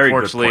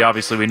 Unfortunately,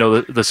 obviously, we know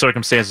the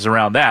circumstances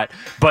around that.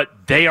 But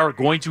they are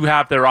going to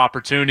have their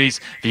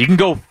opportunities. If you can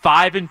go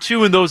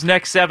 5-2 in those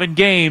next 7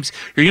 games,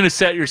 you're going to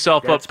set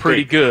yourself up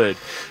pretty good.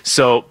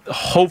 So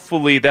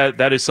hopefully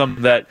that is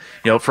something that,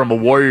 from a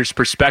Warriors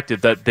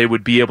perspective, that they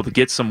would be able to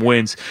get some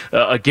wins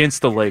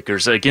against the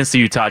Lakers, against the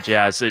Utah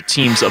Jazz,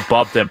 teams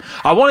above them.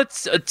 I want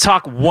to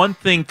talk one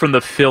thing from the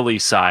Philly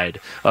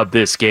side of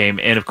this game,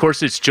 and of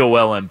course it's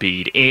Joel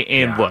Embiid.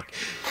 And look,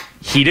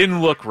 he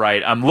didn't look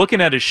right. I'm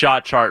looking at his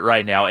shot chart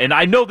right now, and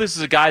I know this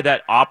is a guy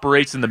that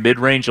operates in the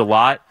mid-range a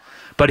lot,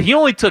 but he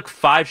only took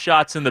 5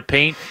 shots in the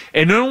paint,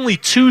 and only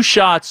 2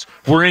 shots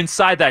were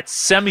inside that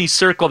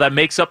semicircle that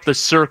makes up the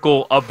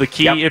circle of the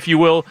key, if you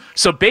will.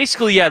 So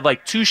basically, he had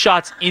 2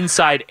 shots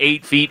inside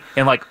 8 feet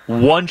and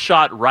 1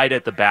 shot right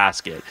at the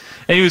basket.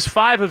 And he was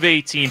 5 of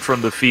 18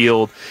 from the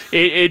field.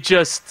 It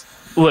just,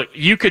 look,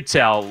 you could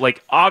tell,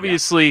 like,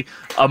 obviously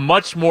a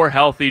much more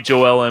healthy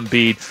Joel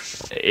Embiid,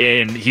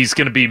 and he's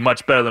going to be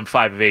much better than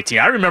 5 of 18.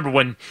 I remember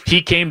when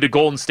he came to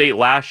Golden State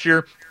last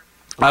year,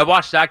 I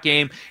watched that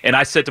game, and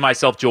I said to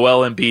myself,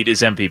 Joel Embiid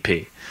is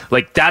MVP.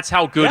 Like, that's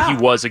how good he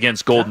was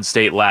against Golden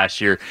State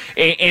last year.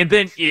 And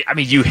then, I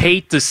mean, you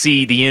hate to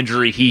see the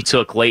injury he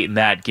took late in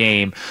that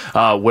game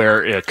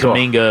where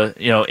Kuminga,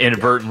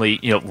 inadvertently,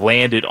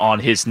 landed on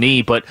his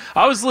knee. But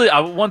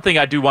one thing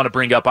I do want to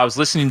bring up, I was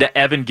listening to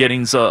Evan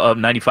Giddings of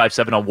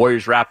 95.7 on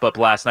Warriors Wrap-Up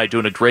last night,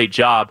 doing a great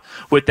job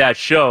with that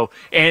show.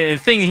 And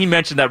the thing he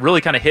mentioned that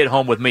really kind of hit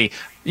home with me,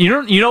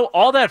 you know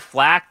all that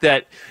flack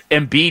that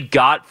Embiid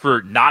got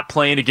for not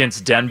playing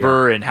against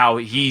Denver and how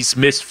he's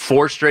missed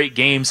 4 straight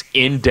games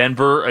in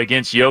Denver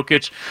against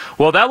Jokic.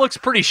 Well, that looks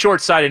pretty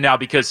short-sighted now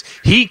because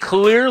he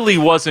clearly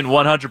wasn't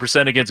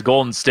 100% against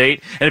Golden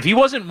State. And if he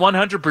wasn't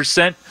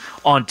 100%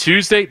 on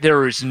Tuesday,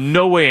 there is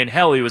no way in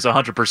hell he was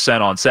 100%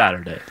 on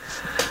Saturday.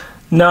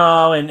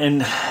 No,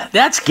 and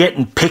that's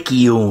getting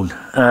picayune.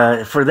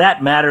 For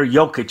that matter,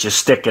 Jokic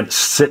is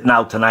sitting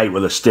out tonight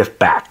with a stiff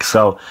back.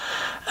 So,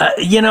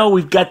 you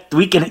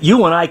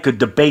and I could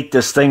debate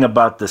this thing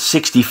about the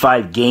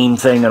 65 game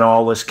thing and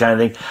all this kind of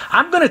thing.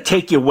 I'm going to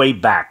take you way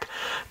back.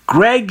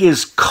 Greg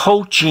is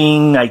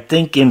coaching, I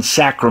think, in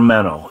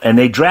Sacramento, and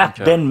they draft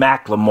Ben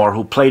McLemore,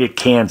 who played at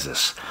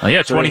Kansas. Oh,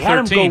 yeah,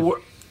 2013.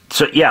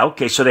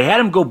 So they had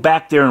him go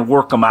back there and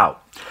work him out.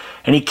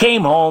 And he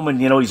came home, and,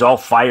 he's all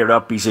fired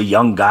up. He's a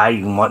young guy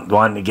who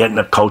wanted to get in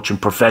the coaching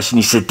profession.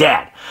 He said,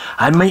 Dad,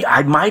 I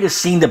might have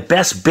seen the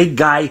best big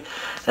guy.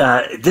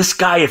 This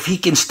guy, if he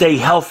can stay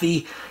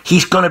healthy,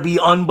 he's going to be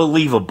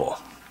unbelievable.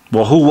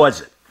 Well, who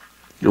was it?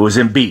 It was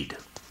Embiid.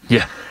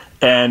 Yeah.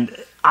 And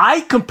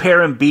I compare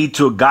Embiid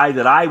to a guy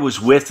that I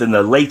was with in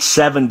the late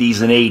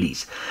 70s and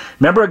 80s.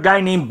 Remember a guy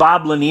named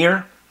Bob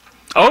Lanier?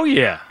 Oh,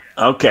 yeah.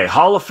 Okay,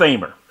 Hall of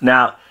Famer.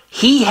 Now,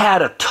 he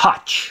had a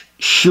touch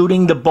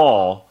shooting the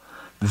ball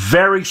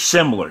very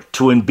similar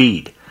to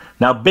Embiid.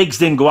 Now, Biggs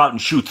didn't go out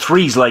and shoot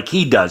threes like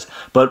he does,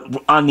 but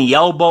on the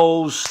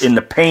elbows, in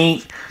the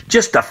paint,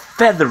 just a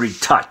feathery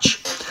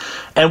touch.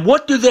 And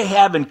what do they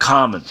have in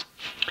common?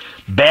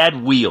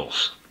 Bad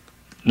wheels.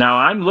 Now,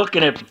 I'm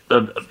looking at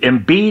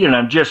Embiid, and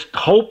I'm just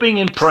hoping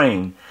and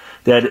praying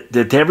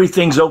that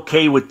everything's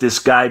okay with this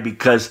guy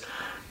because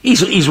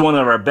he's one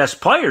of our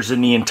best players in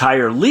the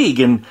entire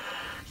league, and,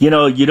 you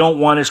don't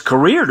want his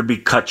career to be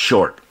cut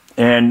short.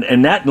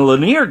 And that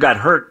Lanier got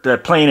hurt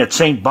playing at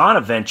St.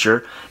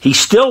 Bonaventure. He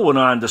still went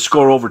on to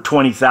score over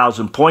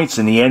 20,000 points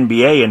in the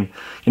NBA, and,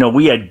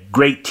 we had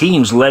great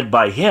teams led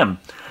by him.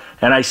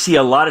 And I see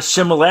a lot of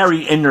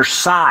similarity in their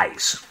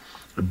size.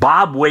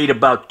 Bob weighed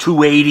about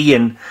 280,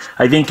 and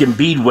I think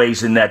Embiid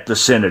weighs in that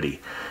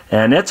vicinity.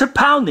 And that's a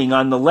pounding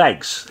on the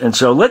legs. And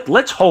so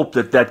let's hope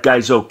that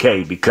guy's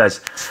okay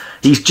because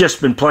he's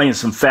just been playing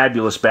some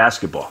fabulous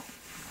basketball.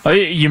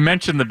 You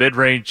mentioned the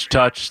mid-range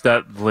touch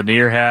that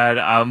Lanier had.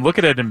 I'm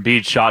looking at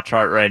Embiid's shot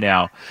chart right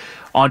now.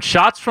 On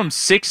shots from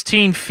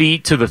 16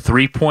 feet to the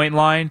three-point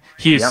line,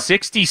 he is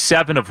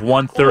 67 of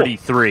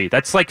 133.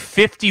 That's like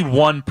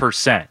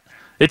 51%.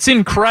 It's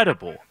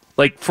incredible.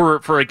 Like,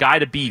 for a guy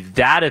to be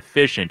that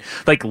efficient.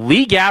 Like,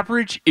 league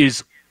average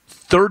is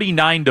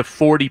 39 to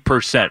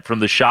 40% from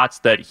the shots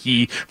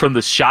from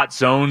the shot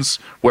zones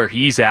where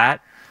he's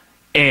at.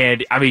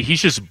 And, I mean,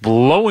 he's just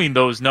blowing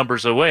those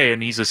numbers away,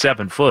 and he's a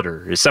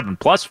 7-footer, a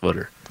 7+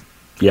 footer.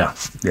 Yeah.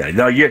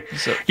 No,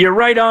 you're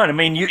right on. I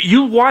mean,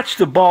 you watch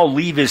the ball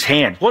leave his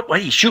hand. What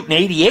he's shooting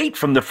 88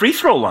 from the free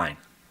throw line.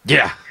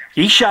 Yeah.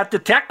 He shot the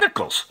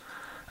technicals.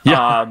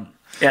 Yeah.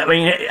 I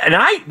mean,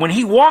 when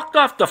he walked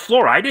off the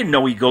floor, I didn't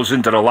know he goes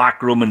into the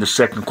locker room in the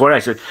second quarter. I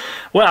said,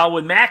 well,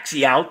 with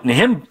Maxey out and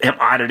him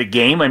out of the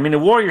game, I mean, the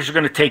Warriors are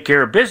going to take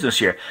care of business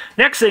here.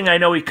 Next thing I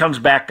know, he comes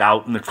back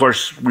out, and, of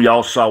course, we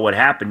all saw what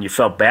happened. You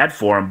felt bad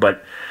for him,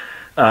 but,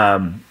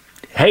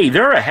 hey,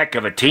 they're a heck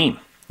of a team.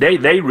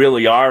 They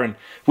really are, and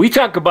we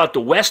talk about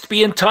the West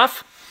being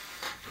tough.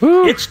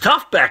 Woo. It's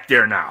tough back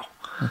there now.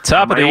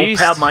 Top of the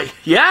East.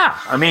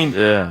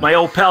 My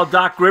old pal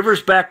Doc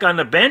Rivers back on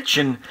the bench,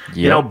 and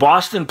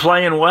Boston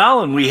playing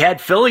well, and we had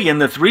Philly in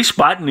the 3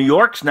 spot. New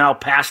York's now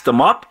passed them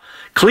up.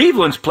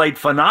 Cleveland's played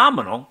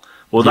phenomenal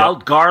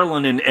without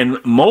Garland and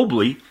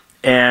Mobley,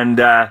 and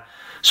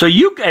so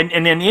and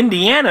in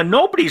Indiana,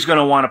 nobody's going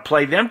to want to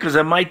play them because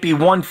it might be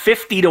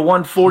 150 to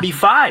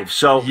 145.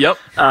 So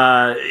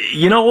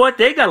you know what?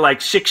 They got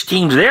like 6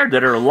 teams there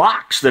that are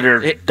locks, that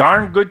are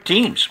darn good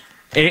teams.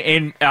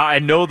 And I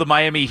know the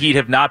Miami Heat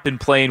have not been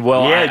playing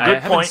well. Yeah, good I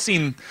haven't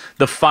seen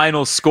the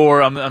final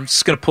score. I'm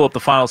just going to pull up the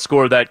final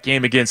score of that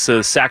game against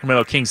the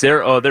Sacramento Kings.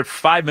 They're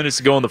 5 minutes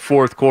to go in the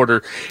fourth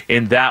quarter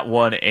in that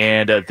one,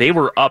 and they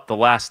were up the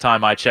last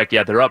time I checked.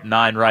 Yeah, they're up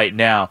 9 right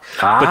now.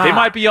 But they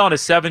might be on a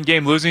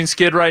 7-game losing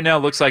skid right now.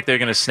 Looks like they're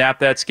going to snap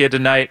that skid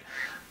tonight.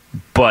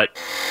 But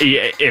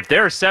if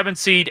they're a 7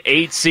 seed,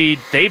 8 seed,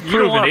 they've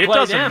proven it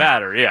doesn't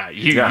matter. Yeah,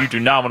 you do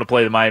not want to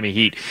play the Miami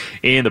Heat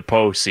in the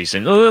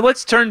postseason.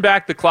 Let's turn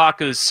back the clock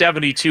to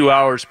 72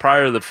 hours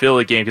prior to the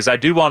Philly game, because I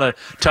do want to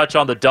touch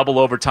on the double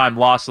overtime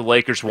loss to the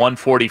Lakers,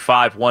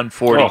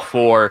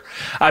 145-144.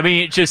 I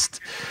mean,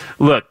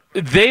 look,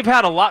 they've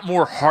had a lot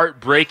more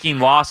heartbreaking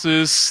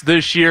losses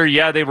this year.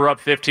 Yeah, they were up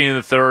 15 in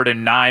the third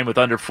and 9 with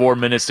under 4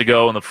 minutes to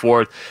go in the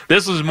fourth.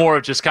 This was more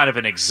of just kind of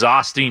an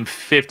exhausting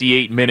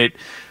 58-minute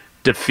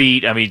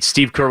defeat. I mean,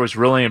 Steve Kerr was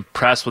really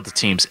impressed with the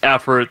team's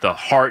effort, the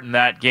heart in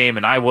that game,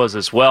 and I was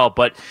as well,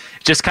 but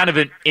just kind of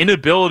an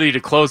inability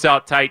to close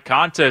out tight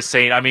contests,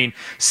 St. I mean,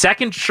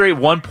 second straight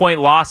 1-point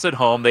loss at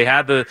home. They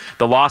had the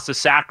loss to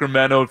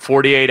Sacramento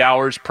 48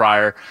 hours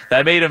prior.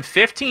 That made them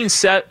 15 and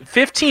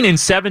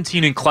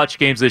 17 in clutch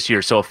games this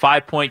year, so a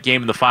 5-point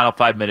game in the final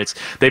 5 minutes.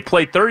 They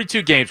played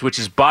 32 games, which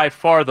is by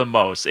far the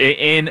most.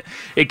 And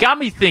it got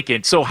me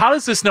thinking, so how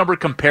does this number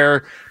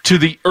compare to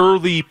the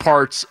early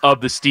parts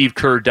of the Steve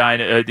Kerr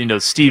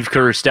Steve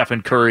Kerr,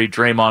 Stephen Curry,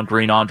 Draymond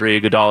Green, Andre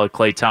Iguodala,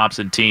 Klay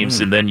Thompson teams,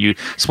 and then you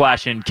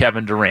splash in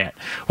Kevin Durant?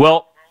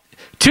 Well,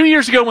 2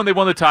 years ago when they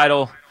won the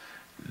title,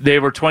 they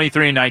were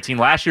 23-19.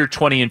 Last year,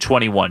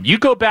 20-21. You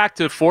go back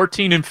to the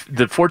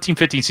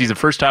 14-15 season,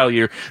 first title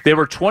year, they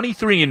were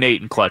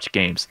 23-8 in clutch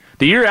games.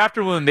 The year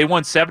after, when they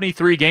won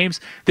 73 games,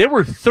 they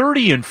were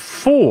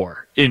 30-4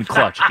 in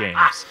clutch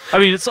games. I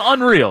mean, it's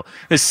unreal.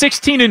 The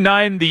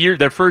 16-9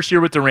 their first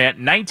year with Durant,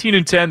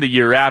 19-10 the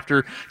year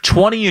after,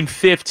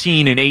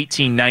 20-15 and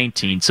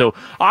 18-19. So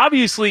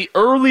obviously,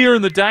 earlier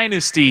in the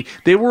dynasty,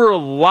 they were a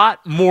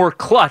lot more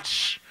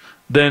clutch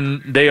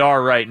than they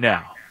are right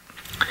now.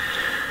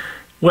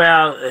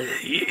 Well,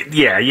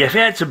 yeah, you've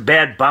had some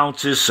bad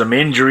bounces, some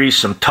injuries,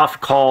 some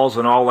tough calls,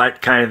 and all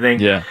that kind of thing.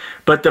 Yeah.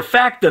 But the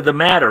fact of the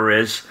matter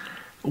is,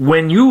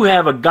 when you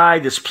have a guy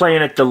that's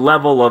playing at the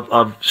level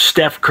of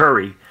Steph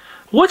Curry,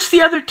 what's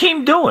the other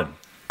team doing?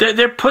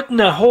 They're putting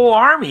the whole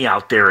army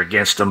out there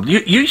against him.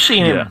 You've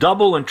seen him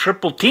double and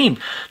triple teamed.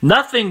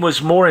 Nothing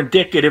was more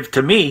indicative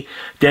to me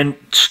than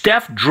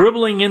Steph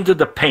dribbling into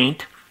the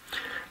paint,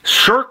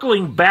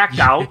 circling back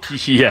out.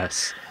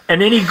 Yes. And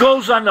then he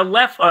goes on the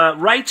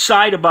right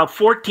side about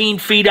 14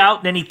 feet out,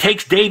 and then he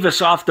takes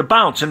Davis off the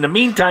bounce. In the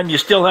meantime, you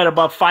still had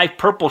about 5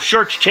 purple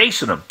shirts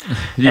chasing him.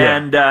 Yeah.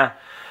 And,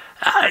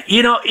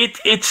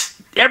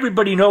 it's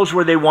everybody knows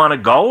where they want to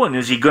go, and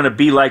is he going to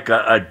be like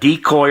a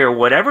decoy or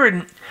whatever?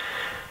 And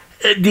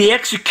the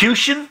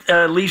execution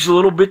leaves a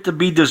little bit to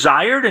be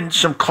desired, and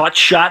some clutch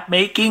shot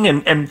making.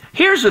 And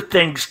here's the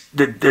things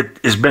that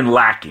has been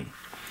lacking.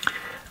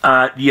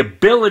 The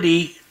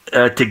ability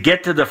to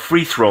get to the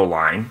free throw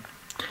line.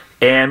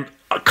 And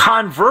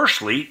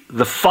conversely,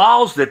 the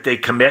fouls that they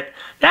commit,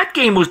 that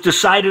game was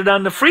decided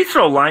on the free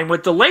throw line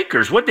with the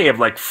Lakers. What, they have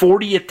like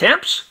 40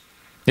 attempts?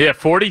 Yeah,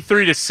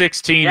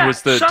 43-16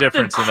 was the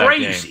difference in that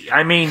game. Crazy.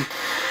 I mean,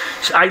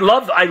 I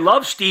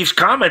love Steve's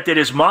comment that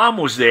his mom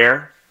was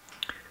there,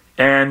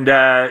 and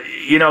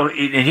he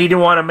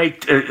didn't want to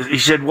make. He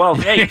said, "Well,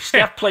 hey,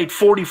 Steph played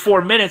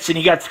 44 minutes and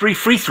he got 3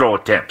 free throw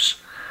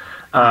attempts."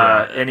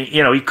 And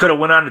he could have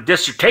went on a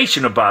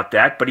dissertation about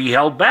that, but he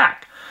held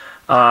back.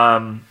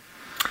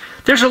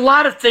 There's a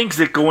lot of things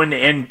that go into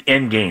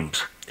end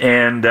games,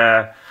 and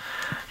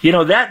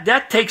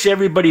that takes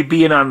everybody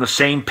being on the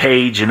same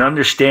page and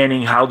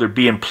understanding how they're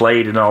being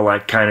played and all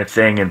that kind of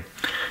thing, and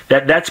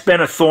that's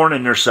been a thorn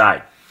in their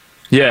side.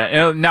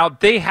 Yeah, now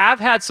they have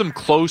had some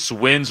close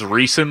wins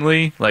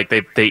recently. Like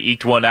they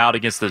eked one out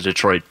against the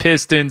Detroit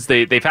Pistons.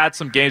 They've had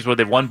some games where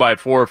they've won by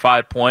 4 or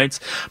 5 points,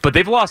 but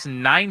they've lost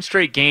 9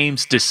 straight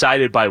games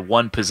decided by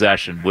 1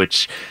 possession,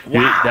 which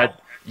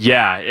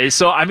Yeah,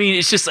 so, I mean,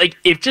 it's just like,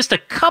 if just a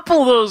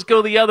couple of those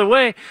go the other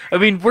way, I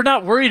mean, we're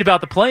not worried about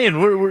the play-in.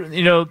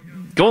 We're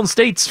Golden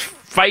State's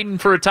fighting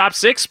for a top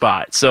 6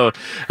 spot. So,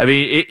 I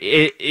mean,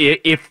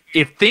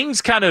 if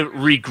things kind of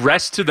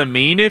regress to the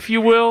mean, if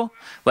you will,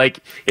 like,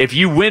 if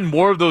you win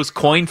more of those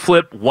coin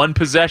flip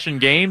 1-possession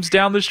games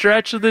down the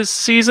stretch of this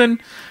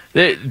season,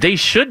 they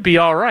should be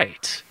all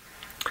right.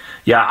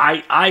 Yeah,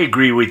 I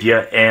agree with you,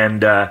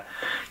 and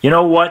you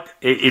know what?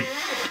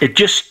 It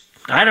just...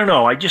 I don't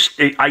know.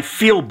 I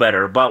feel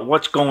better about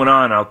what's going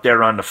on out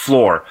there on the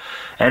floor.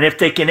 And if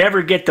they can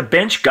ever get the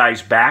bench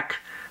guys back,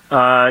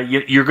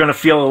 you're going to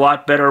feel a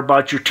lot better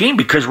about your team,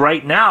 because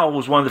right now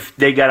was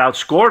they got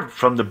outscored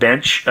from the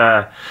bench.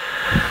 And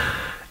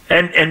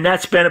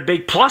that's been a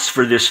big plus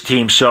for this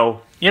team.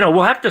 So,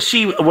 we'll have to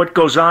see what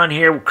goes on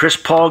here. Chris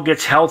Paul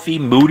gets healthy.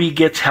 Moody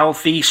gets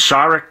healthy.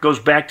 Saric goes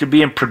back to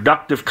being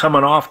productive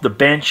coming off the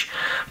bench.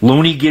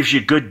 Looney gives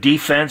you good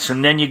defense.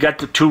 And then you got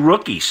the 2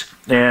 rookies.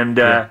 And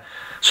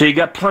so you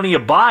got plenty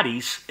of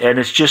bodies, and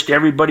it's just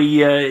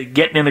everybody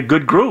getting in a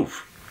good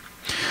groove.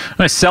 I'm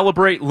going to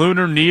celebrate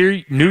Lunar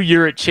New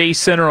Year at Chase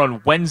Center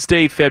on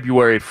Wednesday,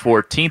 February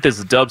 14th as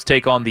the Dubs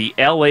take on the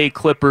LA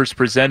Clippers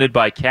presented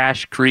by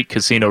Cache Creek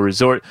Casino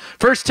Resort.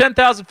 First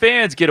 10,000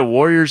 fans get a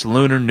Warriors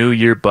Lunar New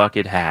Year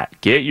bucket hat.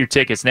 Get your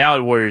tickets now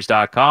at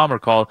Warriors.com or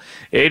call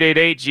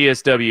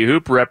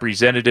 888-GSW-HOOP.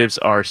 Representatives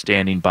are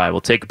standing by.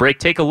 We'll take a break,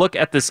 take a look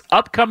at this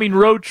upcoming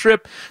road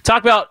trip,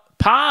 talk about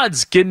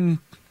Pods getting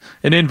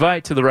an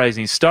invite to the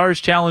Rising Stars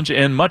Challenge,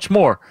 and much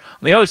more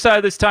on the other side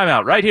of this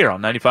timeout right here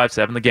on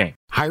 95.7 The Game.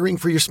 Hiring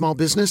for your small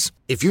business?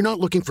 If you're not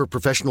looking for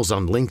professionals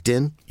on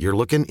LinkedIn, you're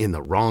looking in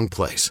the wrong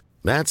place.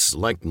 That's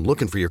like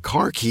looking for your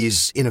car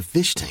keys in a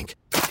fish tank.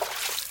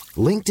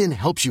 LinkedIn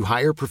helps you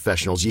hire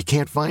professionals you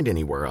can't find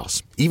anywhere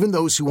else, even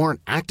those who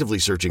aren't actively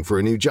searching for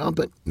a new job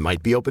but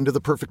might be open to the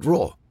perfect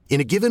role.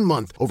 In a given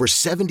month, over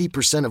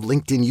 70% of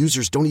LinkedIn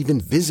users don't even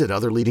visit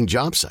other leading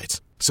job sites.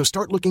 So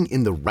start looking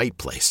in the right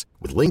place.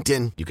 With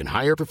LinkedIn, you can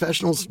hire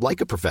professionals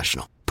like a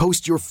professional.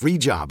 Post your free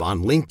job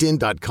on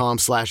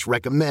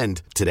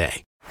linkedin.com/recommend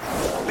today.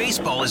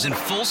 Baseball is in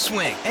full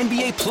swing.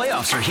 NBA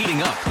playoffs are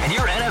heating up, and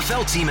your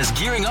NFL team is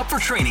gearing up for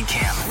training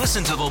camp.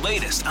 Listen to the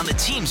latest on the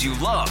teams you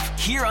love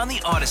here on the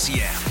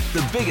Odyssey app.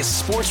 The biggest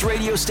sports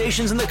radio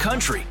stations in the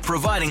country,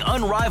 providing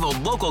unrivaled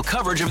local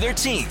coverage of their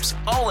teams,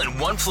 all in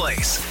one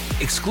place.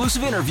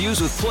 Exclusive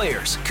interviews with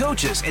players,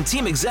 coaches, and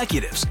team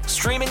executives,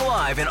 streaming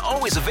live and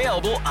always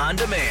available on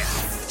demand.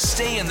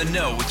 Stay in the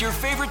know with your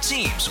favorite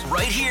teams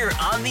right here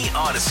on the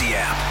Odyssey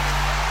app.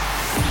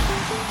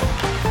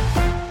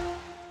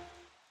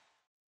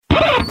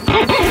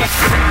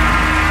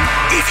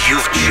 If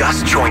you've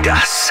just joined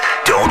us,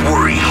 don't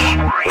worry.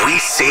 We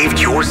saved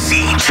your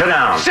seat. Sit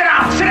down. Sit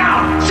down. Sit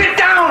down. Sit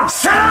down.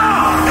 Sit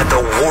down. At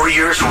the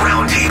Warriors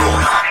Roundtable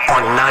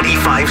on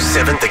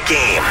 95.7 The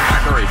Game.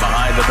 Curry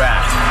behind the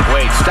back.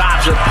 Wade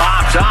stops it,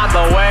 pops on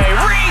the way.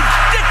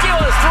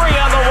 Ridiculous three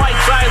on the right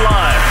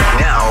sideline.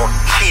 Now,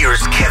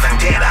 here's Kevin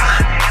Danna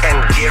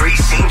and Garry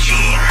St.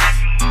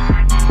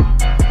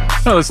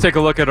 Well, let's take a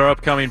look at our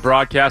upcoming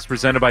broadcast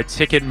presented by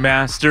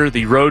Ticketmaster.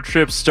 The road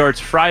trip starts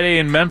Friday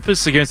in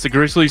Memphis against the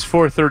Grizzlies,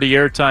 4:30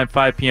 airtime,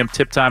 5 p.m.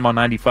 tip time on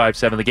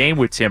 95.7 The Game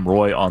with Tim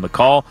Roy on the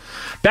call.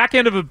 Back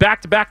end of a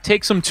back-to-back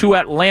takes them to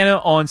Atlanta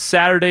on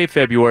Saturday,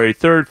 February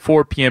 3rd,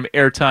 4 p.m.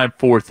 airtime,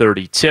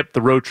 4:30 tip.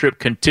 The road trip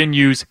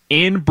continues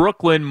in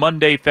Brooklyn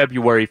Monday,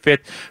 February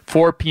 5th,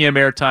 4 p.m.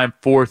 airtime,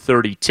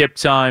 4:30 tip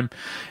time.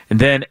 And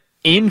then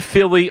in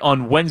Philly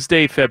on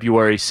Wednesday,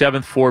 February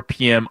 7th, 4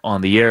 p.m.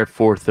 on the air,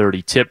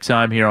 4:30 tip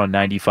time here on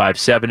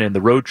 95.7. And the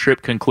road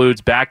trip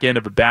concludes back end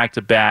of a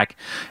back-to-back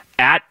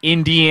at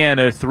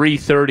Indiana,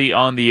 3:30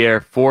 on the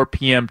air, 4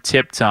 p.m.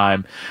 tip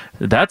time.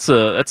 That's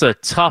a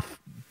tough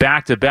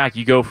back-to-back.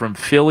 You go from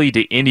Philly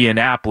to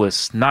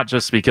Indianapolis, not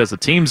just because the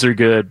teams are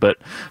good, but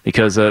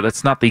because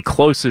that's not the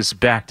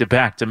closest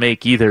back-to-back to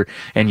make either,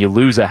 and you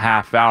lose a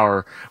half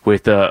hour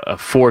with a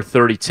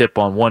 4:30 tip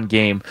on one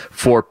game,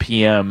 4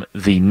 p.m.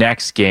 the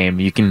next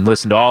game. You can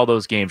listen to all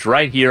those games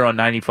right here on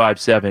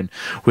 95.7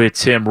 with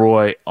Tim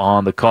Roy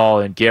on the call.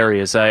 And Gary,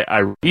 as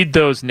I read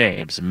those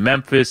names,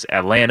 Memphis,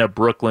 Atlanta,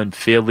 Brooklyn,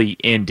 Philly,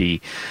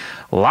 Indy,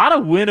 a lot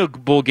of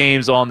winnable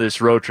games on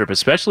this road trip,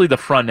 especially the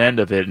front end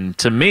of it. And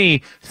to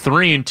me,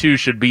 3-2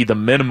 should be the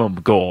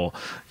minimum goal.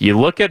 You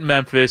look at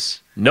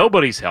Memphis,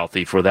 nobody's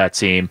healthy for that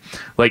team.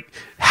 Like,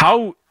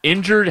 how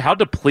injured, how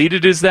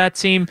depleted is that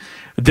team?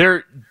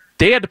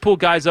 They had to pull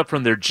guys up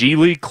from their G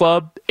League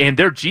club, and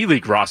their G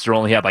League roster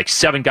only had like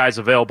 7 guys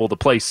available to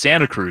play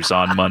Santa Cruz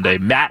on Monday.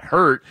 Matt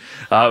Hurt,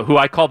 who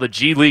I call the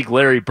G League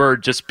Larry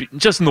Bird, just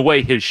in the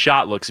way his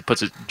shot looks, he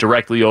puts it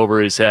directly over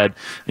his head.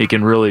 He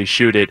can really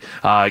shoot it.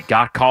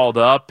 Got called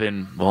up,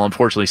 and, well,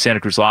 unfortunately, Santa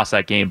Cruz lost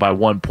that game by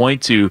 1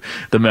 point to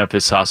the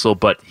Memphis Hustle,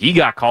 but he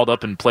got called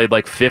up and played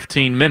like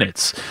 15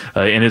 minutes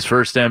in his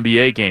first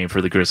NBA game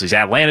for the Grizzlies.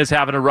 Atlanta's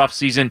having a rough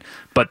season,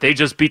 but they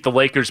just beat the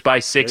Lakers by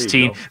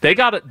 16. They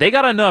got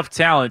enough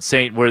talent,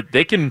 Saint, where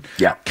they can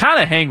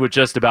kind of hang with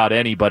just about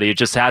anybody. It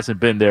just hasn't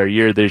been their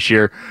year this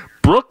year.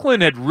 Brooklyn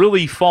had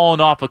really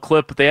fallen off a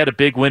cliff, but they had a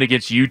big win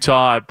against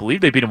Utah. I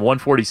believe they beat them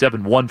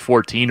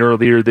 147-114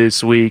 earlier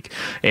this week,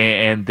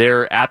 and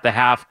they're at the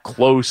half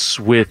close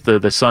with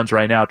the Suns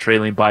right now,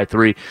 trailing by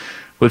 3.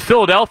 With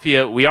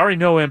Philadelphia, we already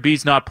know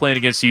Embiid's not playing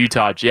against the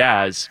Utah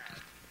Jazz.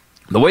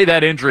 The way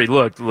that injury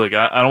looked,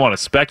 I don't want to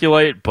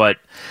speculate, but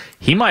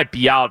he might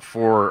be out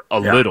for a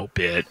little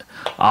bit.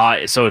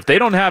 So if they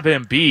don't have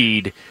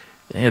Embiid,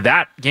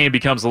 that game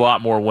becomes a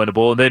lot more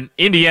winnable. And then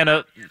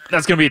Indiana,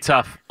 that's going to be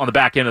tough on the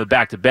back end of the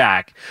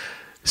back-to-back.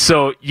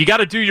 So you got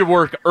to do your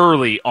work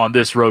early on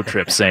this road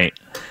trip, Saint.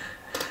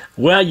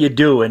 Well, you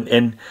do.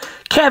 And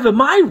Kev,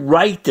 am I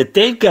right that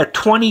they've got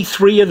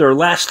 23 of their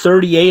last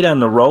 38 on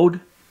the road?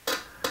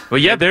 Well,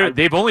 yeah,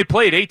 they've only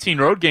played 18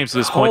 road games to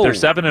this point. They're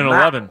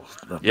 7-11.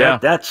 Yeah,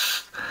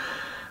 that's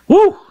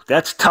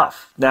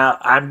tough. Now,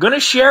 I'm going to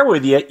share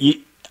with you.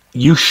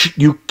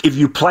 If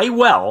you play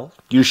well,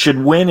 you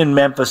should win in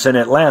Memphis and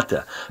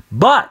Atlanta.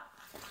 But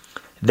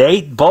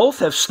they both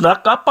have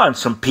snuck up on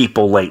some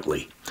people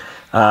lately.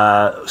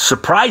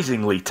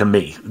 surprisingly to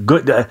me.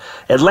 Good.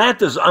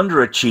 Atlanta's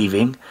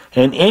underachieving,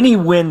 and any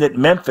win that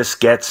Memphis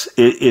gets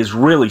is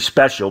really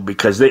special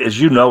because, as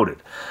you noted,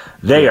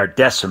 they are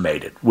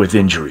decimated with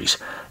injuries.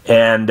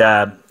 And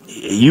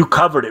you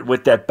covered it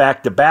with that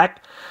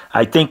back-to-back.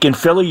 I think in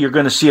Philly you're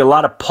going to see a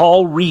lot of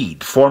Paul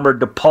Reed, former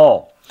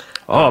DePaul.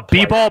 Oh,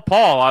 B-Ball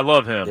Paul. I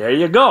love him. There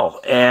you go.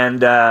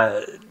 And,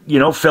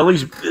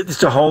 Philly's,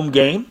 it's a home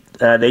game.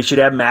 They should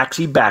have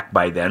Maxey back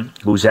by then,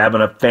 who's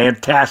having a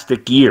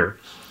fantastic year.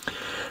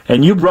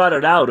 And you brought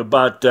it out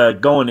about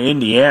going to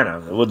Indiana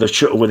with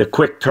a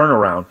quick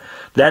turnaround.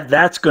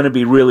 That's going to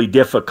be really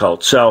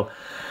difficult. So,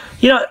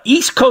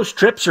 East Coast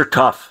trips are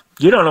tough.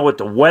 You don't know what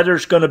the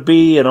weather's going to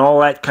be and all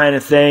that kind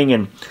of thing.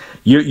 And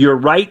you're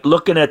right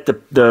looking at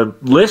the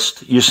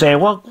list. You're saying,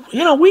 well,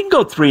 we can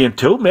go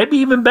 3-2, maybe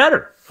even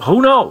better.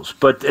 Who knows?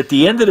 But at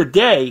the end of the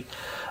day,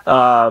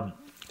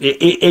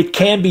 it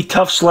can be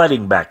tough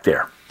sledding back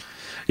there.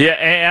 Yeah,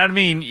 and I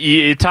mean,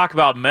 you talk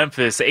about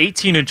Memphis,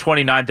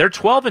 18-29. They're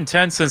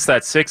 12-10 since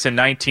that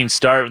 6-19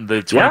 start in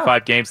the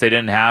 25 games they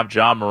didn't have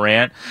John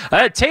Morant.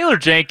 Taylor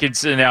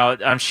Jenkins, now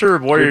I'm sure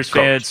Warriors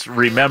fans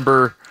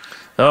remember.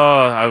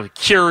 I was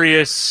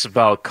curious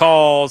about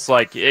calls.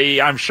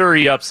 I'm sure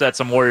he upset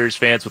some Warriors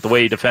fans with the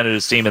way he defended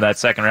his team in that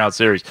second round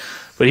series.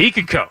 But he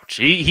can coach.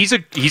 He's a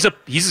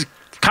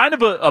kind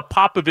of a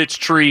Popovich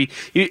tree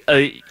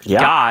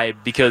guy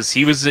because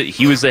he was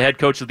the head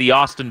coach of the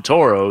Austin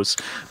Toros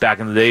back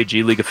in the day,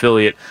 G League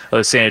affiliate of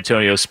the San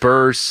Antonio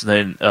Spurs.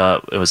 Then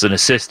it was an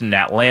assistant in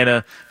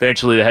Atlanta.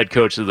 Eventually, the head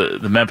coach of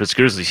the Memphis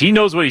Grizzlies. He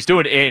knows what he's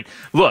doing. And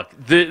look,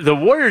 the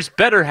Warriors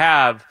better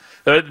have.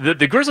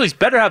 The Grizzlies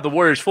better have the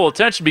Warriors' full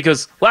attention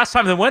because last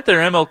time they went there,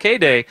 MLK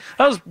Day,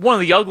 that was one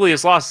of the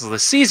ugliest losses of the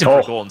season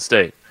for Golden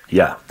State.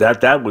 Yeah,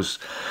 that was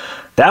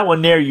that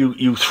one there.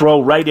 You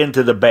throw right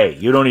into the bay.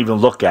 You don't even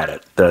look at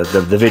it. The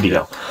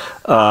video.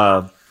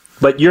 Yeah.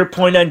 But your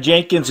point on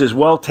Jenkins is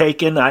well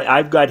taken.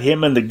 I've got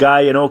him and the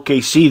guy in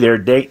OKC there,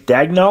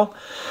 Dagnall.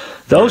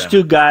 Those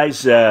two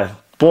guys,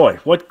 boy,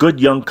 what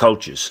good young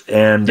coaches.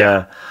 And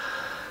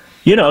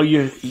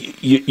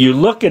you're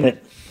looking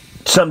at.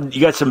 You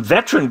got some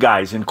veteran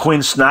guys in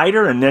Quinn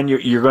Snyder, and then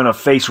you're going to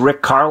face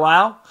Rick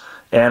Carlisle,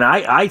 and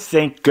I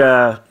think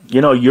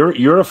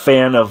you're a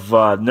fan of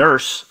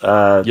Nurse.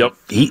 Yep.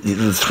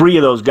 The three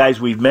of those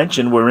guys we've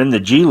mentioned were in the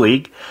G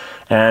League,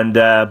 and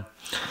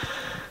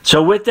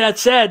so with that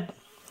said,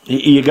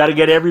 you got to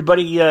get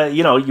everybody.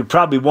 You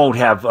probably won't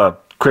have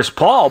Chris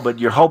Paul, but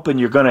you're hoping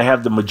you're going to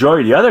have the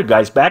majority of the other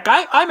guys back.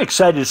 I'm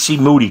excited to see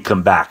Moody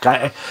come back.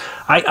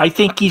 I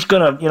think he's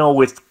going to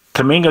with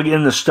Kuminga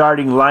in the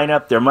starting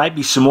lineup, there might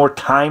be some more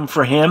time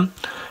for him.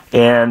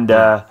 And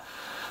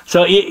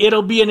so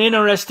it'll be an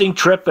interesting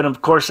trip. And,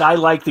 of course, I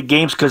like the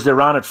games because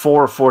they're on at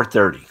 4 or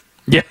 4:30.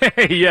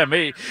 Yeah,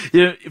 maybe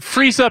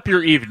freeze up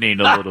your evening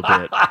a little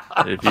bit,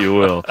 if you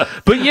will.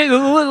 But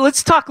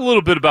let's talk a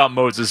little bit about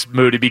Moses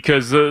Moody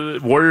because the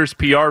Warriors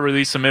PR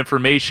released some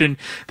information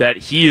that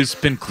he has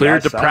been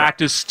cleared to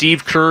practice.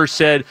 Steve Kerr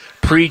said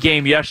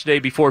pregame yesterday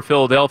before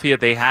Philadelphia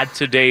they had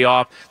today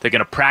off. They're going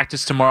to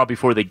practice tomorrow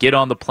before they get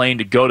on the plane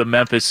to go to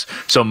Memphis.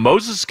 So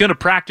Moses is going to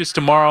practice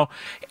tomorrow,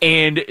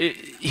 and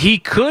he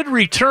could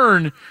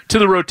return to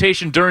the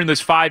rotation during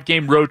this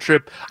 5-game road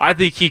trip. I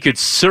think he could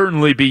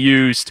certainly be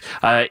used.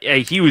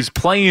 He was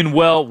playing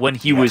well when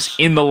he was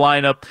in the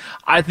lineup.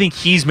 I think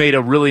he's made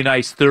a really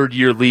nice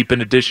third-year leap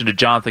in addition to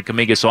Jonathan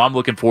Kuminga, so I'm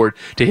looking forward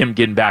to him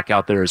getting back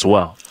out there as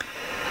well.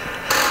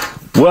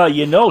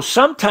 Well,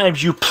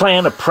 sometimes you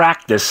plan a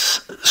practice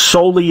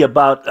solely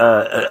about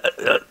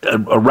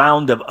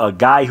around a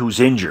guy who's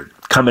injured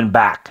coming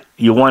back.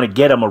 You want to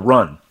get him a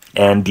run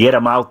and get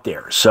him out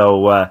there.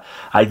 So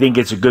I think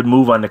it's a good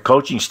move on the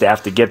coaching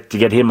staff to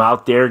get him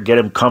out there, get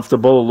him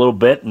comfortable a little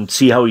bit, and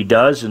see how he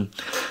does, and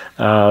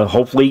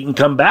hopefully he can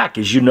come back.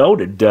 As you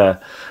noted,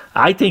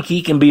 I think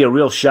he can be a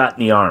real shot in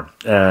the arm.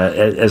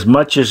 As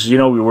much as we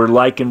were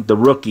liking the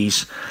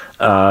rookies,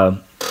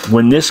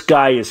 when this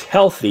guy is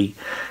healthy,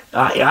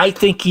 I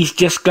think he's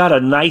just got a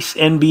nice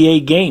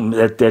NBA game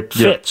that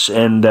fits,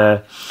 and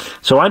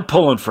so I'm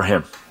pulling for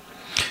him.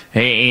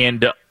 Hey,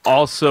 and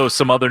also,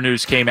 some other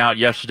news came out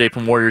yesterday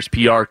from Warriors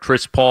PR.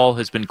 Chris Paul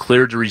has been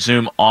cleared to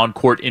resume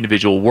on-court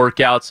individual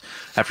workouts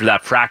after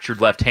that fractured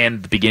left hand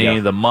at the beginning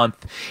of the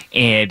month,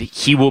 and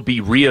he will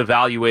be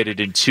reevaluated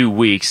in 2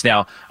 weeks.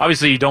 Now,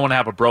 obviously, you don't want to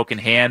have a broken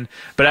hand,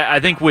 but I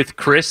think with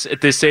Chris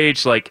at this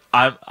age,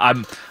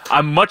 I'm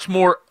much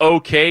more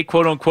okay,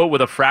 quote unquote,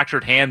 with a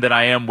fractured hand than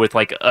I am with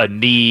a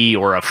knee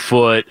or a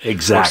foot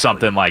or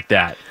something like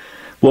that.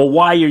 Well,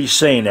 why are you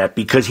saying that?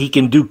 Because he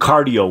can do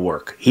cardio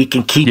work. He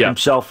can keep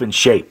himself in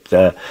shape.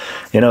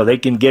 They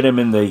can get him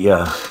in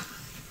the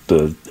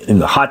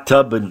hot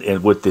tub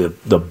and with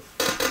the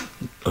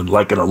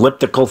like an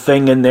elliptical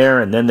thing in there,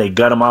 and then they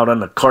got him out on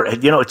the court.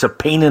 It's a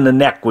pain in the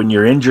neck when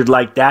you're injured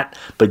like that,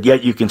 but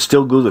yet you can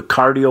still do the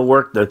cardio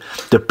work.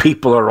 The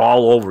people are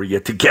all over you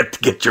to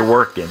get your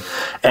work in.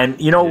 And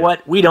you know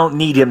what? We don't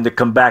need him to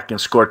come back and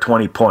score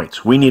 20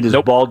 points. We need his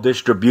ball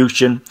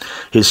distribution,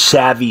 his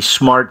savvy,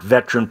 smart,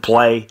 veteran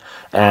play,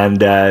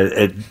 and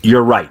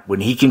you're right. When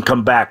he can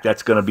come back,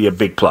 that's going to be a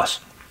big plus.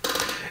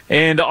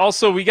 And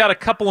also, we got a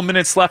couple of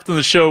minutes left in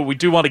the show. We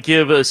do want to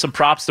give some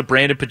props to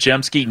Brandon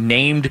Pajemski,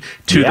 named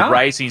to the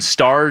Rising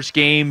Stars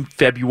game,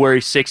 February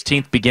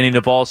 16th, beginning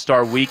of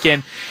All-Star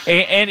Weekend.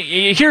 And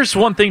here's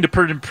one thing to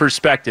put in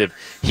perspective.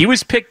 He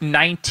was picked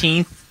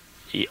 19th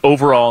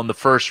overall in the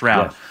first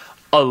round. Yeah.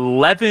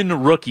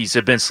 11 rookies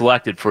have been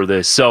selected for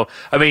this. So,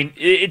 I mean,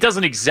 it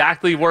doesn't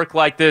exactly work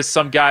like this.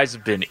 Some guys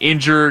have been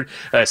injured.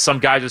 Some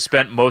guys have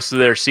spent most of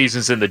their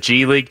seasons in the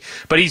G League.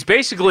 But he's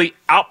basically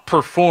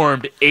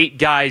outperformed 8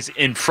 guys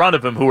in front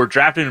of him who were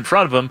drafted in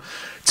front of him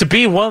to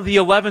be one of the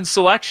 11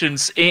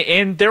 selections.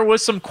 And there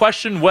was some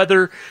question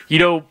whether,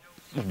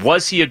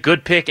 was he a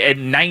good pick at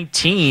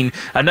 19?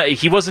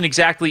 He wasn't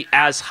exactly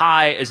as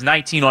high as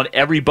 19 on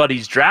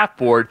everybody's draft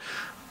board.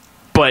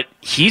 But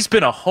he's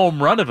been a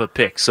home run of a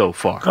pick so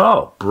far.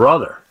 Oh,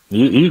 brother.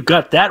 You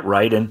got that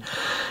right. And,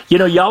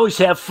 you always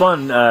have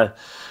fun.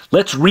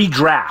 Let's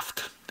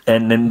redraft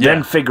and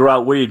then figure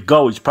out where you'd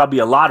go. He's probably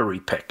a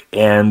lottery pick.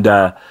 And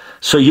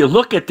so you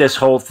look at this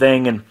whole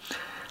thing, and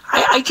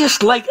I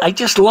just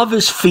love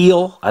his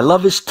feel. I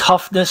love his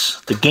toughness.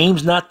 The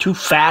game's not too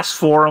fast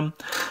for him.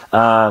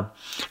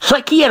 It's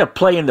like he had a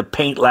play in the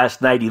paint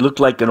last night. He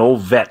looked like an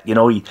old vet.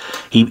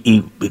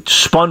 He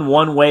spun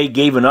one way,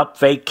 gave an up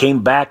fake,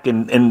 came back,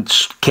 and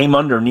came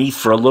underneath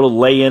for a little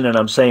lay-in. And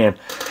I'm saying,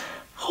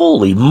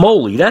 holy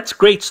moly, that's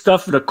great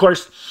stuff. And, of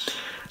course,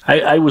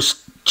 I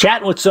was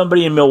chatting with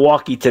somebody in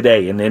Milwaukee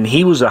today, and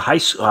he was a high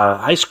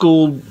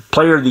school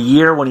player of the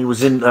year when he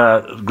was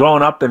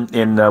growing up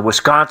in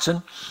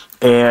Wisconsin.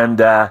 And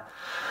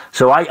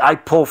so I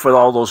pull for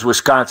all those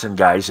Wisconsin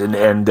guys.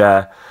 And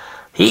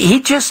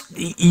He just,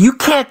 you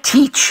can't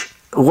teach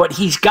what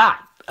he's got.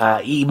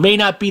 He may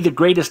not be the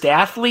greatest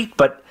athlete,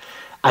 but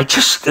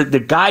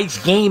the guy's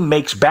game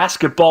makes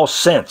basketball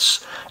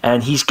sense.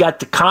 And he's got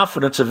the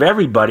confidence of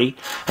everybody.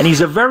 And he's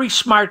a very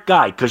smart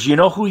guy, because you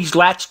know who he's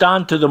latched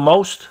on to the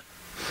most?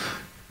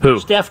 Who?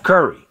 Steph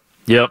Curry.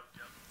 Yep.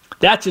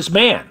 That's his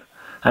man.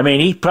 I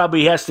mean, he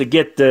probably has to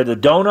get the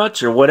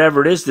donuts or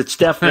whatever it is that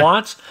Steph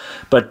wants,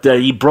 but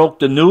he broke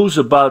the news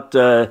about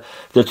the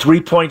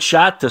three-point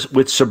shot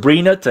with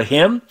Sabrina to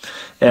him,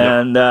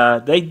 and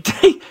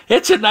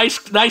it's a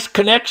nice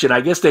connection. I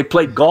guess they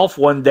played golf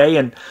one day,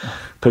 and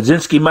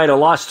Pajemski might have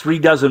lost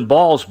 36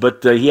 balls,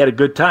 but he had a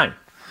good time.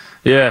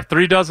 Yeah,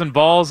 36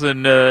 balls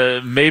and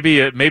maybe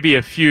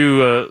a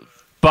few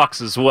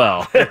bucks as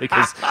well,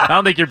 because I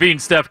don't think you're beating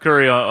Steph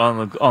Curry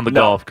on the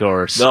golf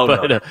course.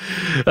 But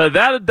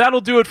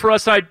that'll do it for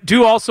us. I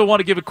do also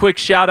want to give a quick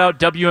shout out.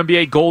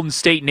 WNBA Golden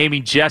State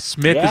naming Jess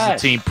Smith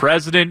as the team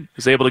president.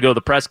 Was able to go to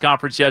the press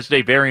conference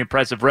yesterday. Very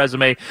impressive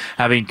resume,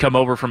 having come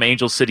over from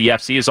Angel City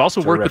FC. Has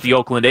also worked with the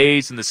Oakland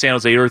A's and the San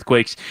Jose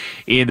Earthquakes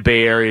in the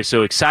Bay Area.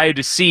 So excited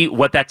to see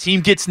what that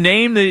team gets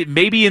named.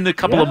 Maybe in the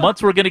couple of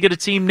months we're going to get a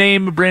team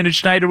name. Brandon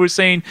Schneider was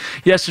saying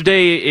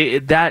yesterday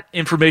that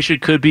information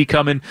could be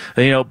coming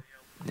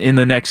in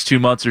the next 2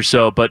 months or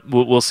so, but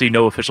we'll see.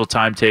 No official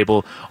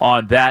timetable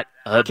on that.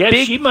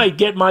 She might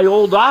get my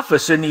old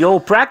office in the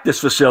old practice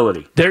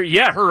facility.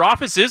 Her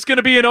office is going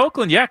to be in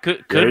Oakland. Yeah,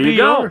 could be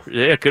your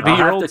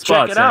old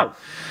spot. Check it out.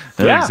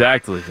 Yeah.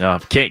 Exactly.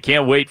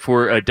 Can't wait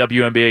for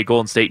WNBA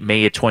Golden State.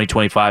 May of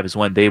 2025 is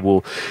when they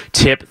will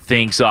tip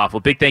things off. Well,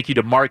 big thank you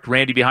to Mark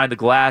Randy behind the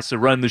glass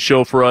running the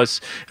show for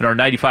us in our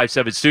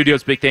 95.7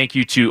 studios. Big thank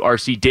you to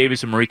R.C.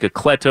 Davis and Marika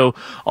Cleto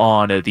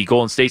on the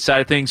Golden State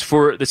side of things.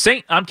 For the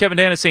Saint, I'm Kevin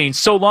Danna saying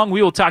so long.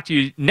 We will talk to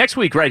you next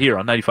week right here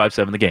on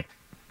 95.7 The Game.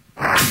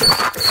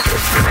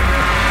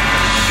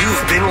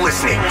 You've been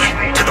listening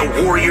to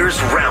the Warriors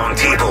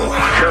Roundtable.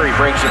 Curry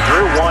breaks it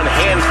through, one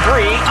hand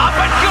three, up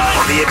and good!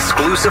 On the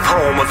exclusive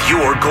home of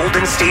your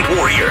Golden State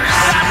Warriors.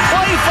 Got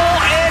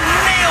playful and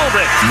nailed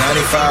it!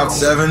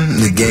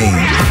 95.7 The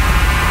Game.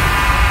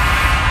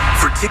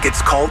 For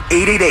tickets, call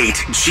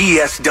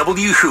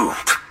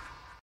 888-GSW-HOOP.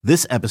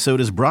 This episode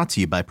is brought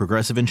to you by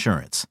Progressive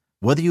Insurance.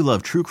 Whether you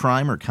love true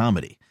crime or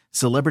comedy,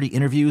 celebrity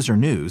interviews or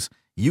news,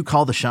 you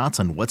call the shots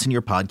on what's in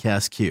your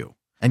podcast queue.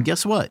 And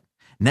guess what?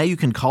 Now you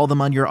can call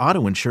them on your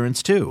auto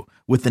insurance too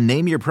with the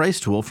Name Your Price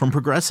tool from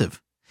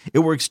Progressive. It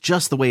works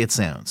just the way it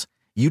sounds.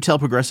 You tell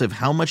Progressive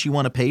how much you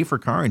want to pay for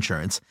car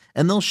insurance,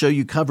 and they'll show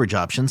you coverage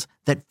options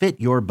that fit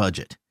your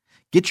budget.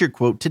 Get your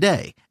quote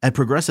today at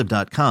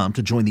Progressive.com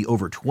to join the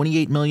over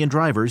 28 million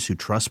drivers who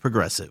trust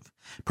Progressive.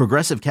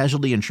 Progressive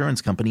Casualty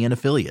Insurance Company and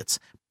Affiliates.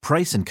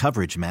 Price and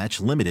coverage match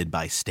limited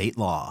by state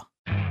law.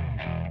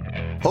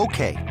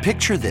 Okay,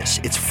 picture this.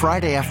 It's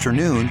Friday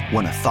afternoon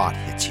when a thought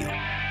hits you.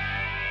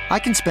 I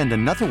can spend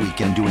another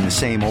weekend doing the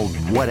same old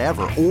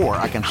whatever, or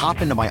I can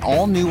hop into my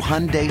all-new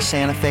Hyundai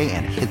Santa Fe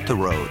and hit the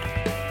road.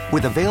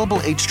 With available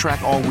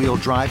H-Track all-wheel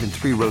drive and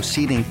 3-row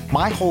seating,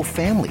 my whole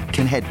family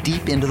can head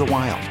deep into the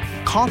wild.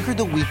 Conquer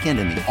the weekend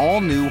in the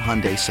all-new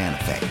Hyundai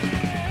Santa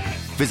Fe.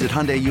 Visit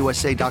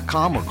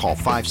HyundaiUSA.com or call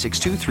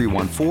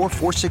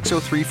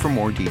 562-314-4603 for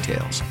more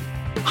details.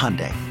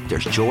 Hyundai,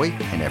 there's joy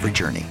in every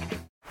journey.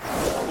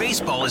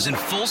 Baseball is in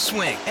full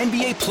swing.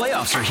 NBA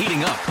playoffs are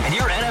heating up, and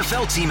your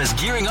NFL team is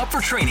gearing up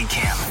for training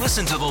camp.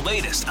 Listen to the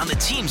latest on the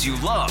teams you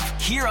love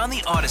here on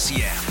the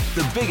Odyssey app.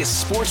 The biggest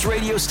sports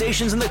radio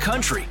stations in the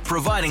country,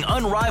 providing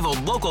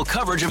unrivaled local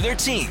coverage of their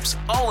teams,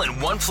 all in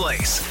one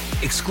place.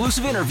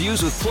 Exclusive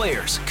interviews with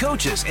players,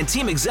 coaches, and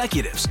team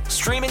executives,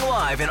 streaming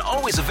live and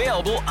always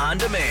available on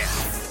demand.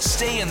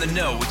 Stay in the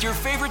know with your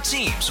favorite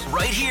teams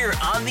right here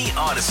on the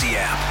Odyssey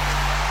app.